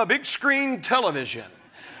do you have a big screen television?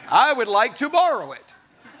 I would like to borrow it.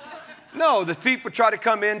 No, the thief would try to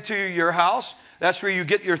come into your house. That's where you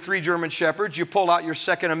get your 3 German Shepherds. You pull out your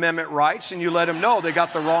Second Amendment rights and you let them know they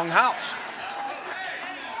got the wrong house.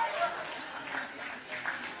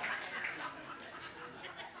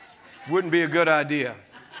 Wouldn't be a good idea.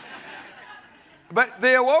 But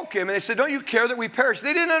they awoke him and they said, don't you care that we perish?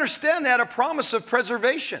 They didn't understand they had a promise of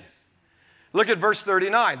preservation. Look at verse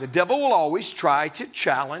 39. The devil will always try to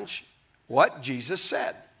challenge what Jesus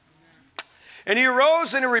said. And he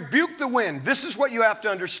arose and he rebuked the wind. This is what you have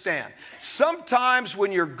to understand. Sometimes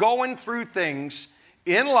when you're going through things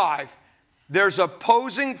in life, there's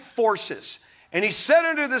opposing forces. And he said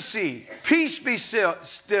unto the sea, peace be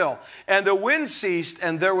still. And the wind ceased,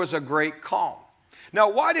 and there was a great calm.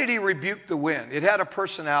 Now, why did he rebuke the wind? It had a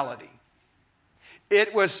personality.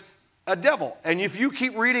 It was a devil. And if you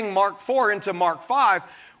keep reading Mark 4 into Mark 5,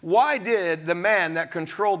 why did the man that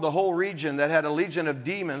controlled the whole region, that had a legion of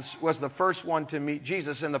demons, was the first one to meet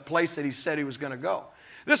Jesus in the place that he said he was going to go?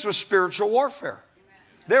 This was spiritual warfare.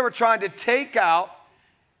 They were trying to take out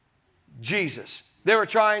Jesus. They were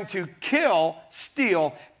trying to kill,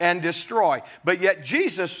 steal, and destroy. But yet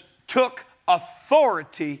Jesus took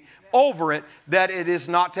authority over it, that it is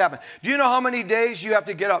not to happen. Do you know how many days you have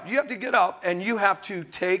to get up? You have to get up and you have to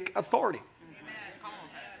take authority.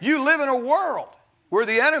 You live in a world where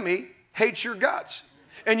the enemy hates your guts.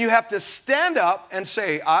 And you have to stand up and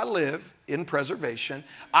say, I live in preservation.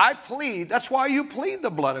 I plead. That's why you plead the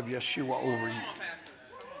blood of Yeshua over you.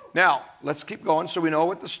 Now, let's keep going so we know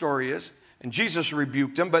what the story is. And Jesus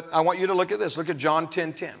rebuked him, but I want you to look at this. Look at John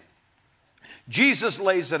 10:10. Jesus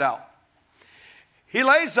lays it out. He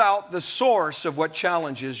lays out the source of what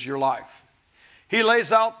challenges your life. He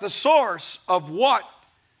lays out the source of what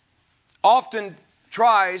often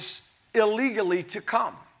tries illegally to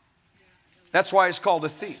come. That's why it's called a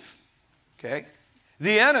thief. Okay?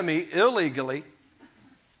 The enemy illegally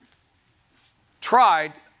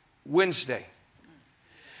tried Wednesday.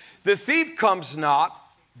 The thief comes not,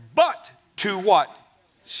 but to what?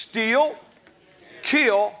 Steal,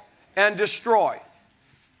 kill, and destroy.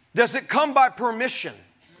 Does it come by permission?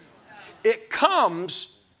 It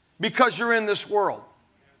comes because you're in this world.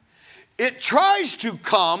 It tries to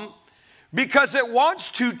come because it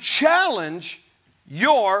wants to challenge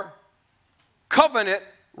your covenant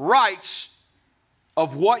rights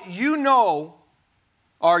of what you know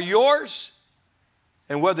are yours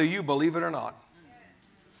and whether you believe it or not.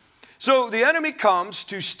 So the enemy comes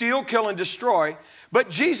to steal, kill, and destroy, but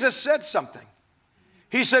Jesus said something.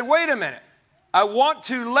 He said, wait a minute. I want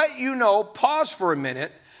to let you know, pause for a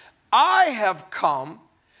minute. I have come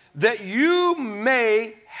that you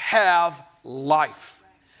may have life.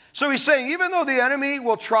 So he's saying, even though the enemy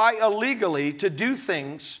will try illegally to do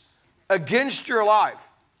things against your life,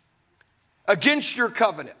 against your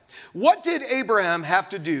covenant, what did Abraham have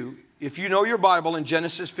to do, if you know your Bible in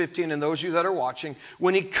Genesis 15, and those of you that are watching,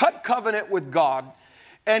 when he cut covenant with God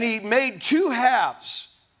and he made two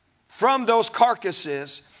halves from those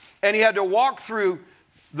carcasses and he had to walk through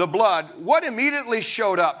the blood, what immediately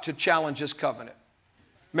showed up to challenge his covenant?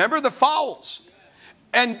 Remember the fowls.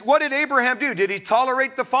 And what did Abraham do? Did he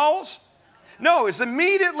tolerate the fowls? No, it's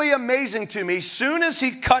immediately amazing to me. Soon as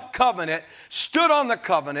he cut covenant, stood on the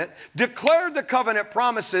covenant, declared the covenant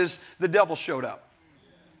promises, the devil showed up.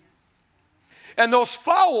 And those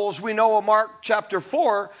fowls, we know in Mark chapter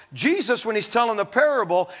 4, Jesus, when he's telling the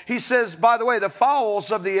parable, he says, by the way, the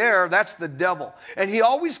fowls of the air, that's the devil. And he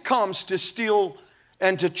always comes to steal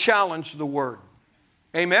and to challenge the word.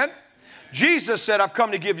 Amen? Jesus said, I've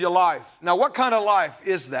come to give you life. Now, what kind of life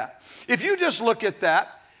is that? If you just look at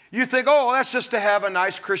that, you think, oh, that's just to have a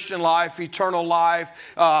nice Christian life, eternal life,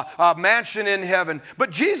 a mansion in heaven.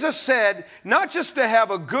 But Jesus said, not just to have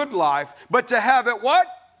a good life, but to have it what?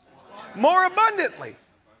 More abundantly.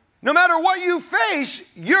 No matter what you face,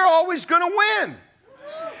 you're always going to win.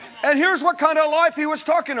 And here's what kind of life he was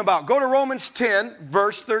talking about. Go to Romans 10,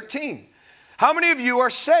 verse 13. How many of you are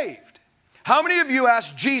saved? How many of you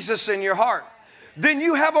ask Jesus in your heart? Then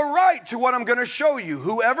you have a right to what I'm going to show you.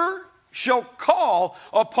 Whoever shall call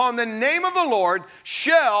upon the name of the Lord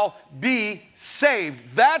shall be saved.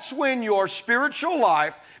 That's when your spiritual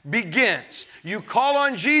life begins. You call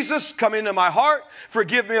on Jesus, come into my heart,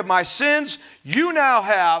 forgive me of my sins. You now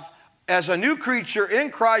have, as a new creature in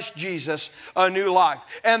Christ Jesus, a new life.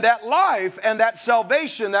 And that life and that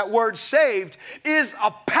salvation, that word saved, is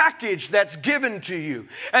a package that's given to you.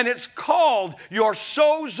 And it's called your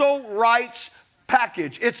sozo rights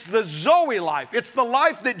package. It's the Zoe life. It's the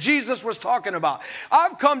life that Jesus was talking about.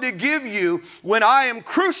 I've come to give you, when I am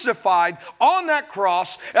crucified on that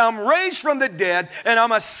cross, and I'm raised from the dead, and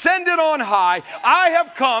I'm ascended on high, I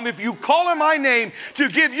have come, if you call in my name, to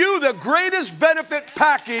give you the greatest benefit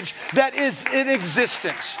package that is in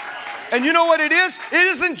existence. And you know what it is? It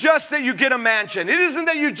isn't just that you get a mansion. It isn't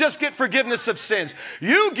that you just get forgiveness of sins.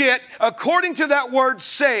 You get, according to that word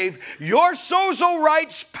saved, your sozo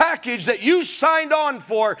rights package that you signed on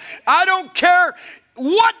for. I don't care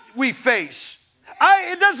what we face.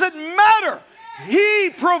 It doesn't matter. He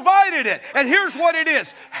provided it. And here's what it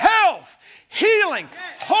is. Health, healing,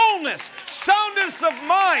 wholeness, soundness of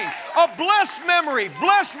mind, a blessed memory,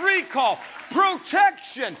 blessed recall,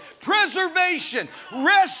 protection, preservation,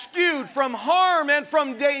 rescued from harm and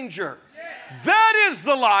from danger. That is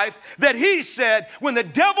the life that he said when the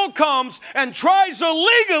devil comes and tries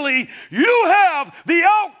illegally, you have the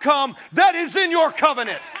outcome that is in your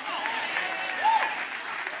covenant.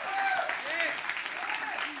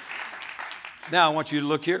 Now I want you to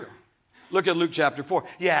look here. Look at Luke chapter 4.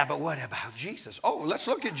 Yeah, but what about Jesus? Oh, let's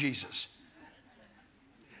look at Jesus.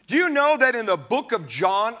 Do you know that in the book of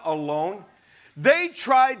John alone, they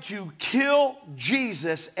tried to kill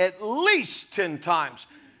Jesus at least 10 times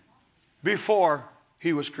before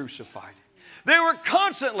he was crucified? They were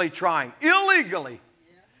constantly trying, illegally,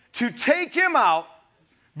 to take him out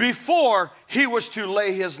before he was to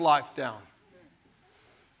lay his life down.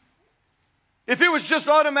 If it was just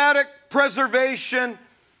automatic preservation,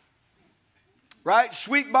 right,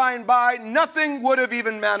 sweet by and by, nothing would have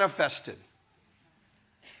even manifested.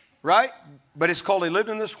 Right? But it's called he lived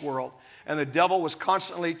in this world, and the devil was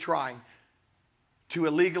constantly trying to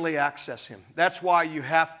illegally access him. That's why you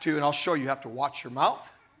have to, and I'll show you, you have to watch your mouth.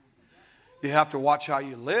 You have to watch how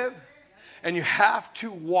you live. And you have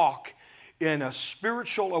to walk in a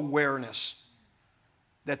spiritual awareness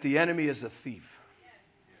that the enemy is a thief.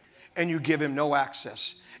 And you give him no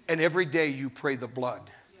access. And every day you pray the blood.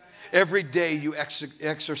 Every day you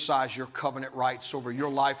exercise your covenant rights over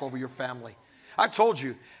your life, over your family. I told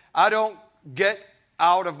you, I don't get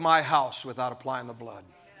out of my house without applying the blood.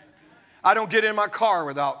 I don't get in my car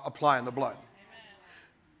without applying the blood.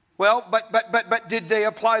 Well, but did they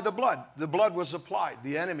apply the blood? The blood was applied.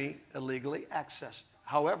 The enemy illegally accessed.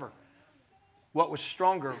 However, what was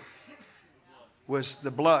stronger was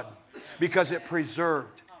the blood, because it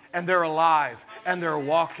preserved, and they're alive, and they're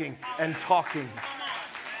walking and talking.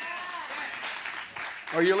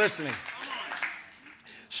 Are you listening?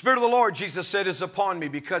 Spirit of the Lord, Jesus said, is upon me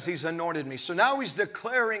because he's anointed me. So now he's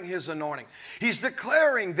declaring his anointing. He's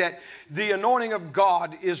declaring that the anointing of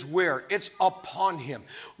God is where? It's upon him.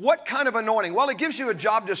 What kind of anointing? Well, it gives you a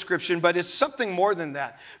job description, but it's something more than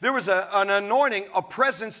that. There was an anointing, a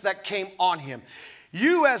presence that came on him.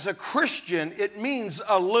 You as a Christian, it means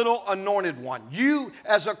a little anointed one. You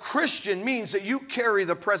as a Christian means that you carry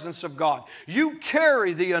the presence of God. You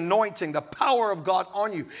carry the anointing, the power of God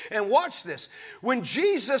on you. And watch this. When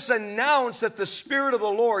Jesus announced that the Spirit of the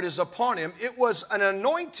Lord is upon him, it was an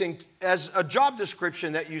anointing as a job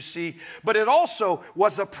description that you see, but it also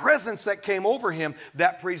was a presence that came over him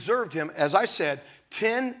that preserved him, as I said,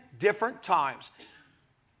 10 different times.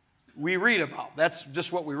 We read about. That's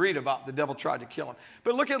just what we read about. The devil tried to kill him.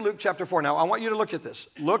 But look at Luke chapter 4. Now, I want you to look at this.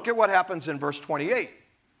 Look at what happens in verse 28.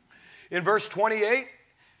 In verse 28,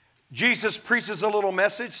 Jesus preaches a little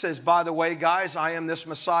message, says, by the way, guys, I am this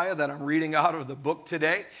Messiah that I'm reading out of the book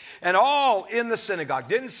today. And all in the synagogue,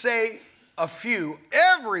 didn't say a few,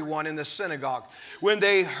 everyone in the synagogue, when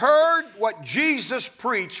they heard what Jesus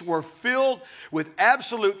preached, were filled with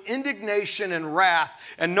absolute indignation and wrath.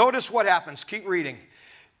 And notice what happens. Keep reading.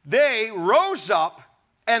 They rose up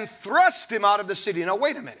and thrust him out of the city. Now,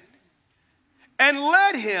 wait a minute. And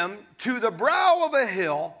led him to the brow of a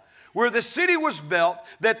hill where the city was built,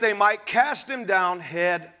 that they might cast him down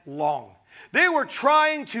headlong. They were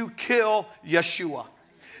trying to kill Yeshua.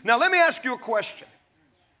 Now, let me ask you a question.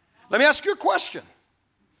 Let me ask you a question.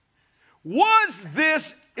 Was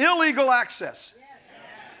this illegal access?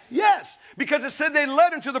 Yes, because it said they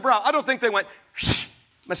led him to the brow. I don't think they went, shh,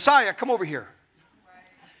 Messiah, come over here.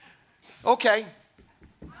 Okay.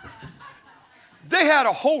 They had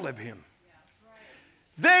a hold of him.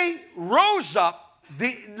 They rose up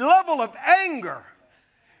the level of anger.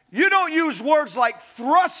 You don't use words like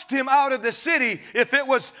thrust him out of the city if it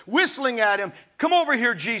was whistling at him. Come over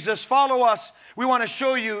here, Jesus, follow us. We want to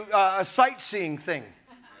show you a sightseeing thing.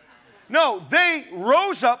 No, they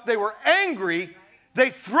rose up. They were angry.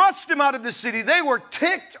 They thrust him out of the city. They were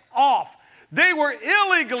ticked off. They were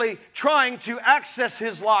illegally trying to access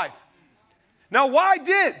his life. Now, why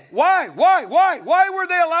were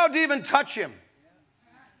they allowed to even touch him?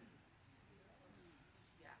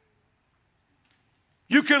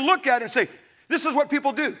 You can look at it and say, this is what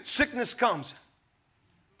people do. Sickness comes.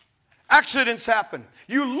 Accidents happen.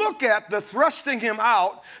 You look at the thrusting him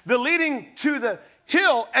out, the leading to the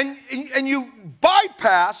hill, and you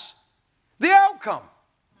bypass the outcome.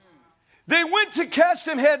 They went to cast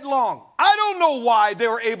him headlong. I don't know why they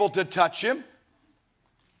were able to touch him.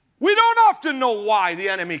 We don't often know why the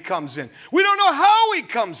enemy comes in. We don't know how he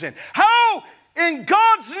comes in. How in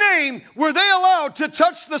God's name were they allowed to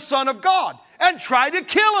touch the Son of God and try to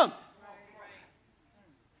kill him?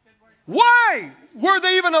 Why were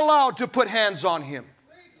they even allowed to put hands on him?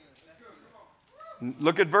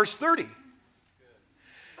 Look at verse 30.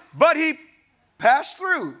 But he passed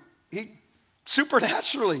through. He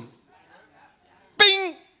supernaturally.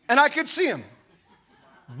 Bing! And I could see him.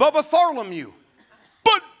 Bartholomew.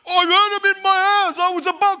 But I had him in my hands. I was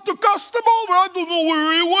about to cast him over. I don't know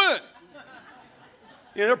where he went.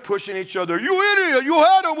 You know, they're pushing each other. You idiot. You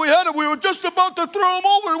had him. We had him. We were just about to throw him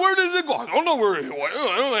over. Where did he go? I don't know where he went.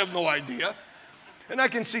 I don't have no idea. And I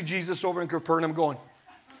can see Jesus over in Capernaum going.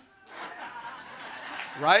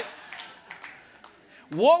 Right?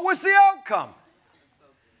 What was the outcome?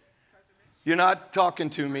 You're not talking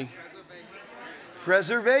to me.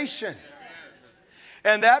 Preservation.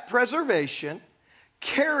 And that preservation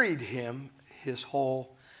carried him his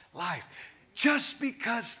whole life. Just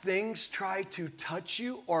because things try to touch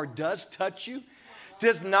you or does touch you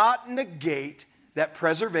does not negate that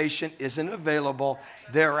preservation isn't available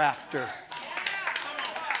thereafter.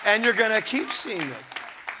 And you're going to keep seeing it.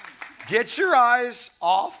 Get your eyes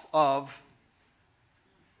off of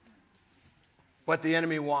what the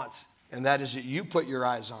enemy wants, and that is that you put your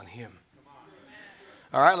eyes on him.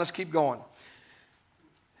 All right, let's keep going.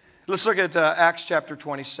 Let's look at Acts chapter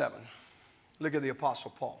 27. Look at the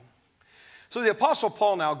Apostle Paul. So the Apostle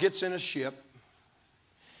Paul now gets in a ship,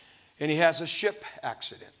 and he has a ship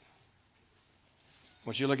accident.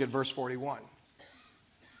 want you to look at verse 41.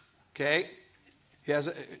 Okay? He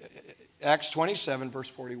has Acts 27, verse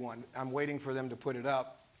 41. I'm waiting for them to put it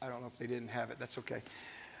up. I don't know if they didn't have it. That's okay.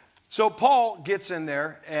 So Paul gets in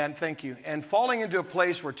there, and thank you, and falling into a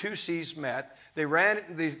place where two seas met, they ran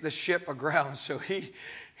the ship aground. So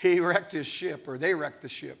he wrecked his ship, or they wrecked the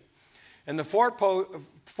ship. And the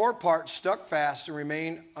forepart stuck fast and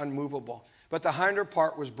remained unmovable. But the hinder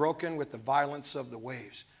part was broken with the violence of the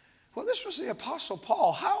waves. Well, this was the Apostle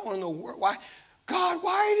Paul. How in the world? Why, God,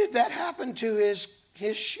 why did that happen to his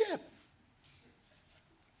ship?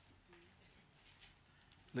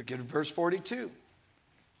 Look at verse 42.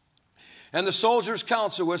 And the soldiers'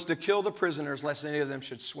 counsel was to kill the prisoners, lest any of them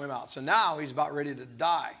should swim out. So now he's about ready to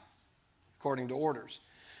die, according to orders.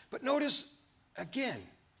 But notice again,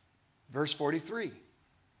 verse 43.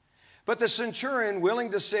 But the centurion, willing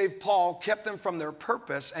to save Paul, kept them from their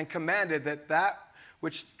purpose and commanded that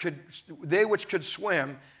which could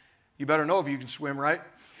swim, you better know if you can swim, right,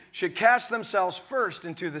 should cast themselves first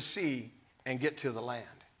into the sea and get to the land.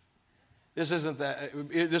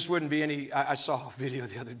 This wouldn't be any, I saw a video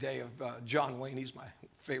the other day of John Wayne. He's my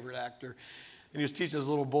favorite actor. And he was teaching this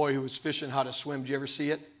little boy who was fishing how to swim. Did you ever see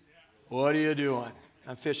it? Yeah. What are you doing?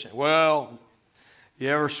 I'm fishing. Well, you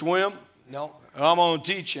ever swim? No. I'm going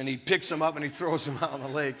to teach you. And he picks him up and he throws him out in the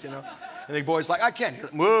lake, you know. And the boy's like, I can't hear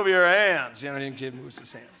it. Move your hands. You know, and the kid moves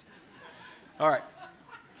his hands. All right.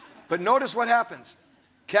 But notice what happens.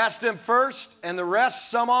 Cast him first, and the rest,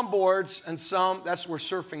 some on boards, and some, that's where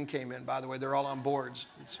surfing came in, by the way. They're all on boards.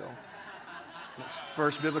 And so that's the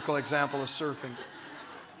first biblical example of surfing.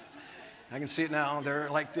 I can see it now. They're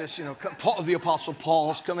like this, you know. Paul, the Apostle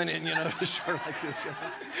Paul's coming in, you know, sort of like this. You know,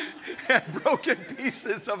 and broken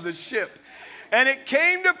pieces of the ship. And it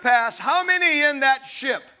came to pass, how many in that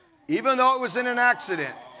ship, even though it was in an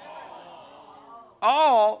accident?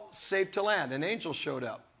 All safe to land. An angel showed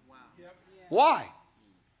up. Wow. Why?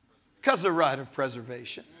 Because of the right of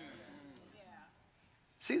preservation.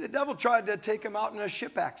 See, the devil tried to take him out in a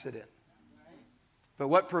ship accident. But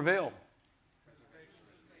what prevailed?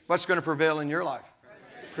 What's going to prevail in your life?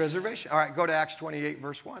 Preservation. All right, go to Acts 28,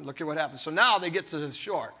 verse 1. Look at what happens. So now they get to the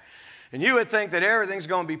shore. And you would think that everything's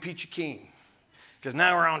going to be peachy keen. Because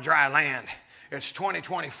now we're on dry land. It's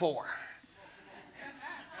 2024.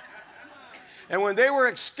 And when they were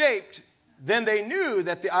escaped, then they knew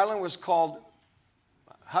that the island was called,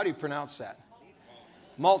 how do you pronounce that?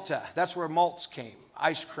 Malta. That's where malts came.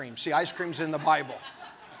 Ice cream. See, ice cream's in the Bible.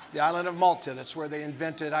 The island of Malta. That's where they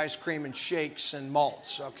invented ice cream and shakes and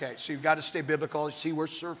malts. Okay, so you've got to stay biblical. See where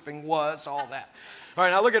surfing was, all that. All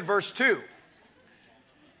right, now look at verse 2.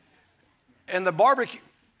 And the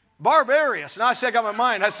barbarious. Now I say I got my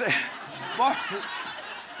mind. I say,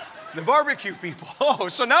 the barbecue people. Oh,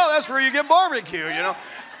 so now that's where you get barbecue, you know.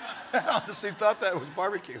 I honestly thought that was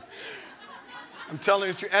barbecue. I'm telling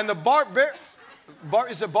you the truth. And the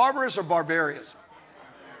is it barbarous or barbarious?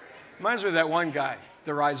 Reminds me of that one guy,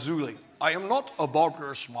 the Rizuli. I am not a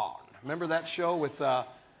barbarous man. Remember that show with,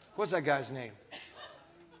 what's that guy's name?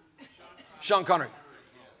 Sean Connery.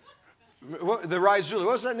 The Rizuli.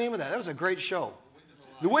 What was that name of that? That was a great show.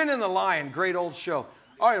 The Wind and the Lion, great old show.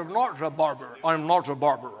 I am not a barber. I am not a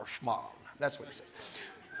barbarous man. That's what it says.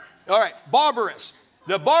 All right, barbarous.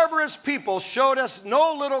 The barbarous people showed us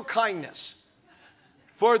no little kindness.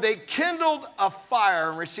 For they kindled a fire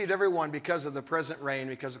and received everyone because of the present rain,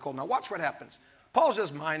 because of the cold. Now watch what happens. Paul's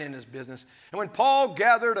just minding his business. And when Paul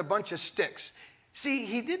gathered a bunch of sticks, see,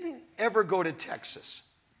 he didn't ever go to Texas.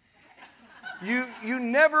 You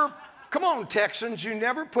never, come on Texans, you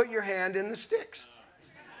never put your hand in the sticks.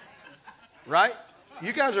 Right?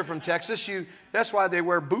 You guys are from Texas. That's why they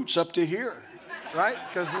wear boots up to here. Right?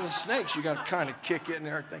 Because of the snakes, you got to kind of kick it and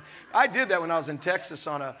everything. I did that when I was in Texas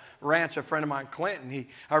on a ranch. A friend of mine, Clinton,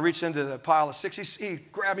 I reached into the pile of sticks. He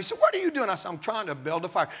grabbed me. He said, "What are you doing?" I said, "I'm trying to build a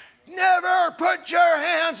fire." Never put your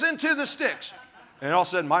hands into the sticks. And all of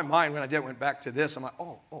a sudden, my mind, when I did, went back to this. I'm like,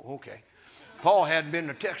 oh, okay. Paul hadn't been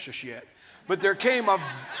to Texas yet, but there came a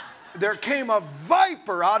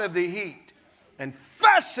viper out of the heat and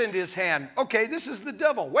fastened his hand. Okay, this is the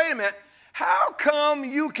devil. Wait a minute. How come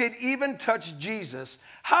you could even touch Jesus?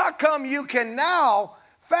 How come you can now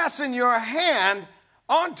fasten your hand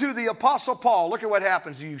onto the Apostle Paul? Look at what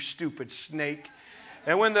happens, you stupid snake.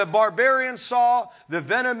 And when the barbarians saw the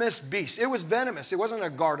venomous beast, it was venomous. It wasn't a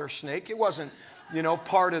garter snake. It wasn't,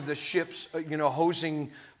 part of the ship's, hosing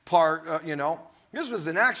part, This was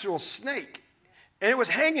an actual snake. And it was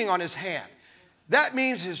hanging on his hand. That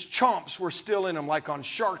means his chomps were still in him, like on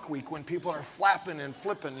Shark Week when people are flapping and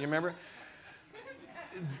flipping. You remember?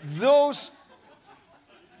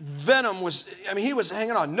 venom was, I mean, he was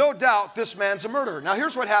hanging on. No doubt this man's a murderer. Now,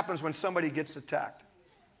 here's what happens when somebody gets attacked.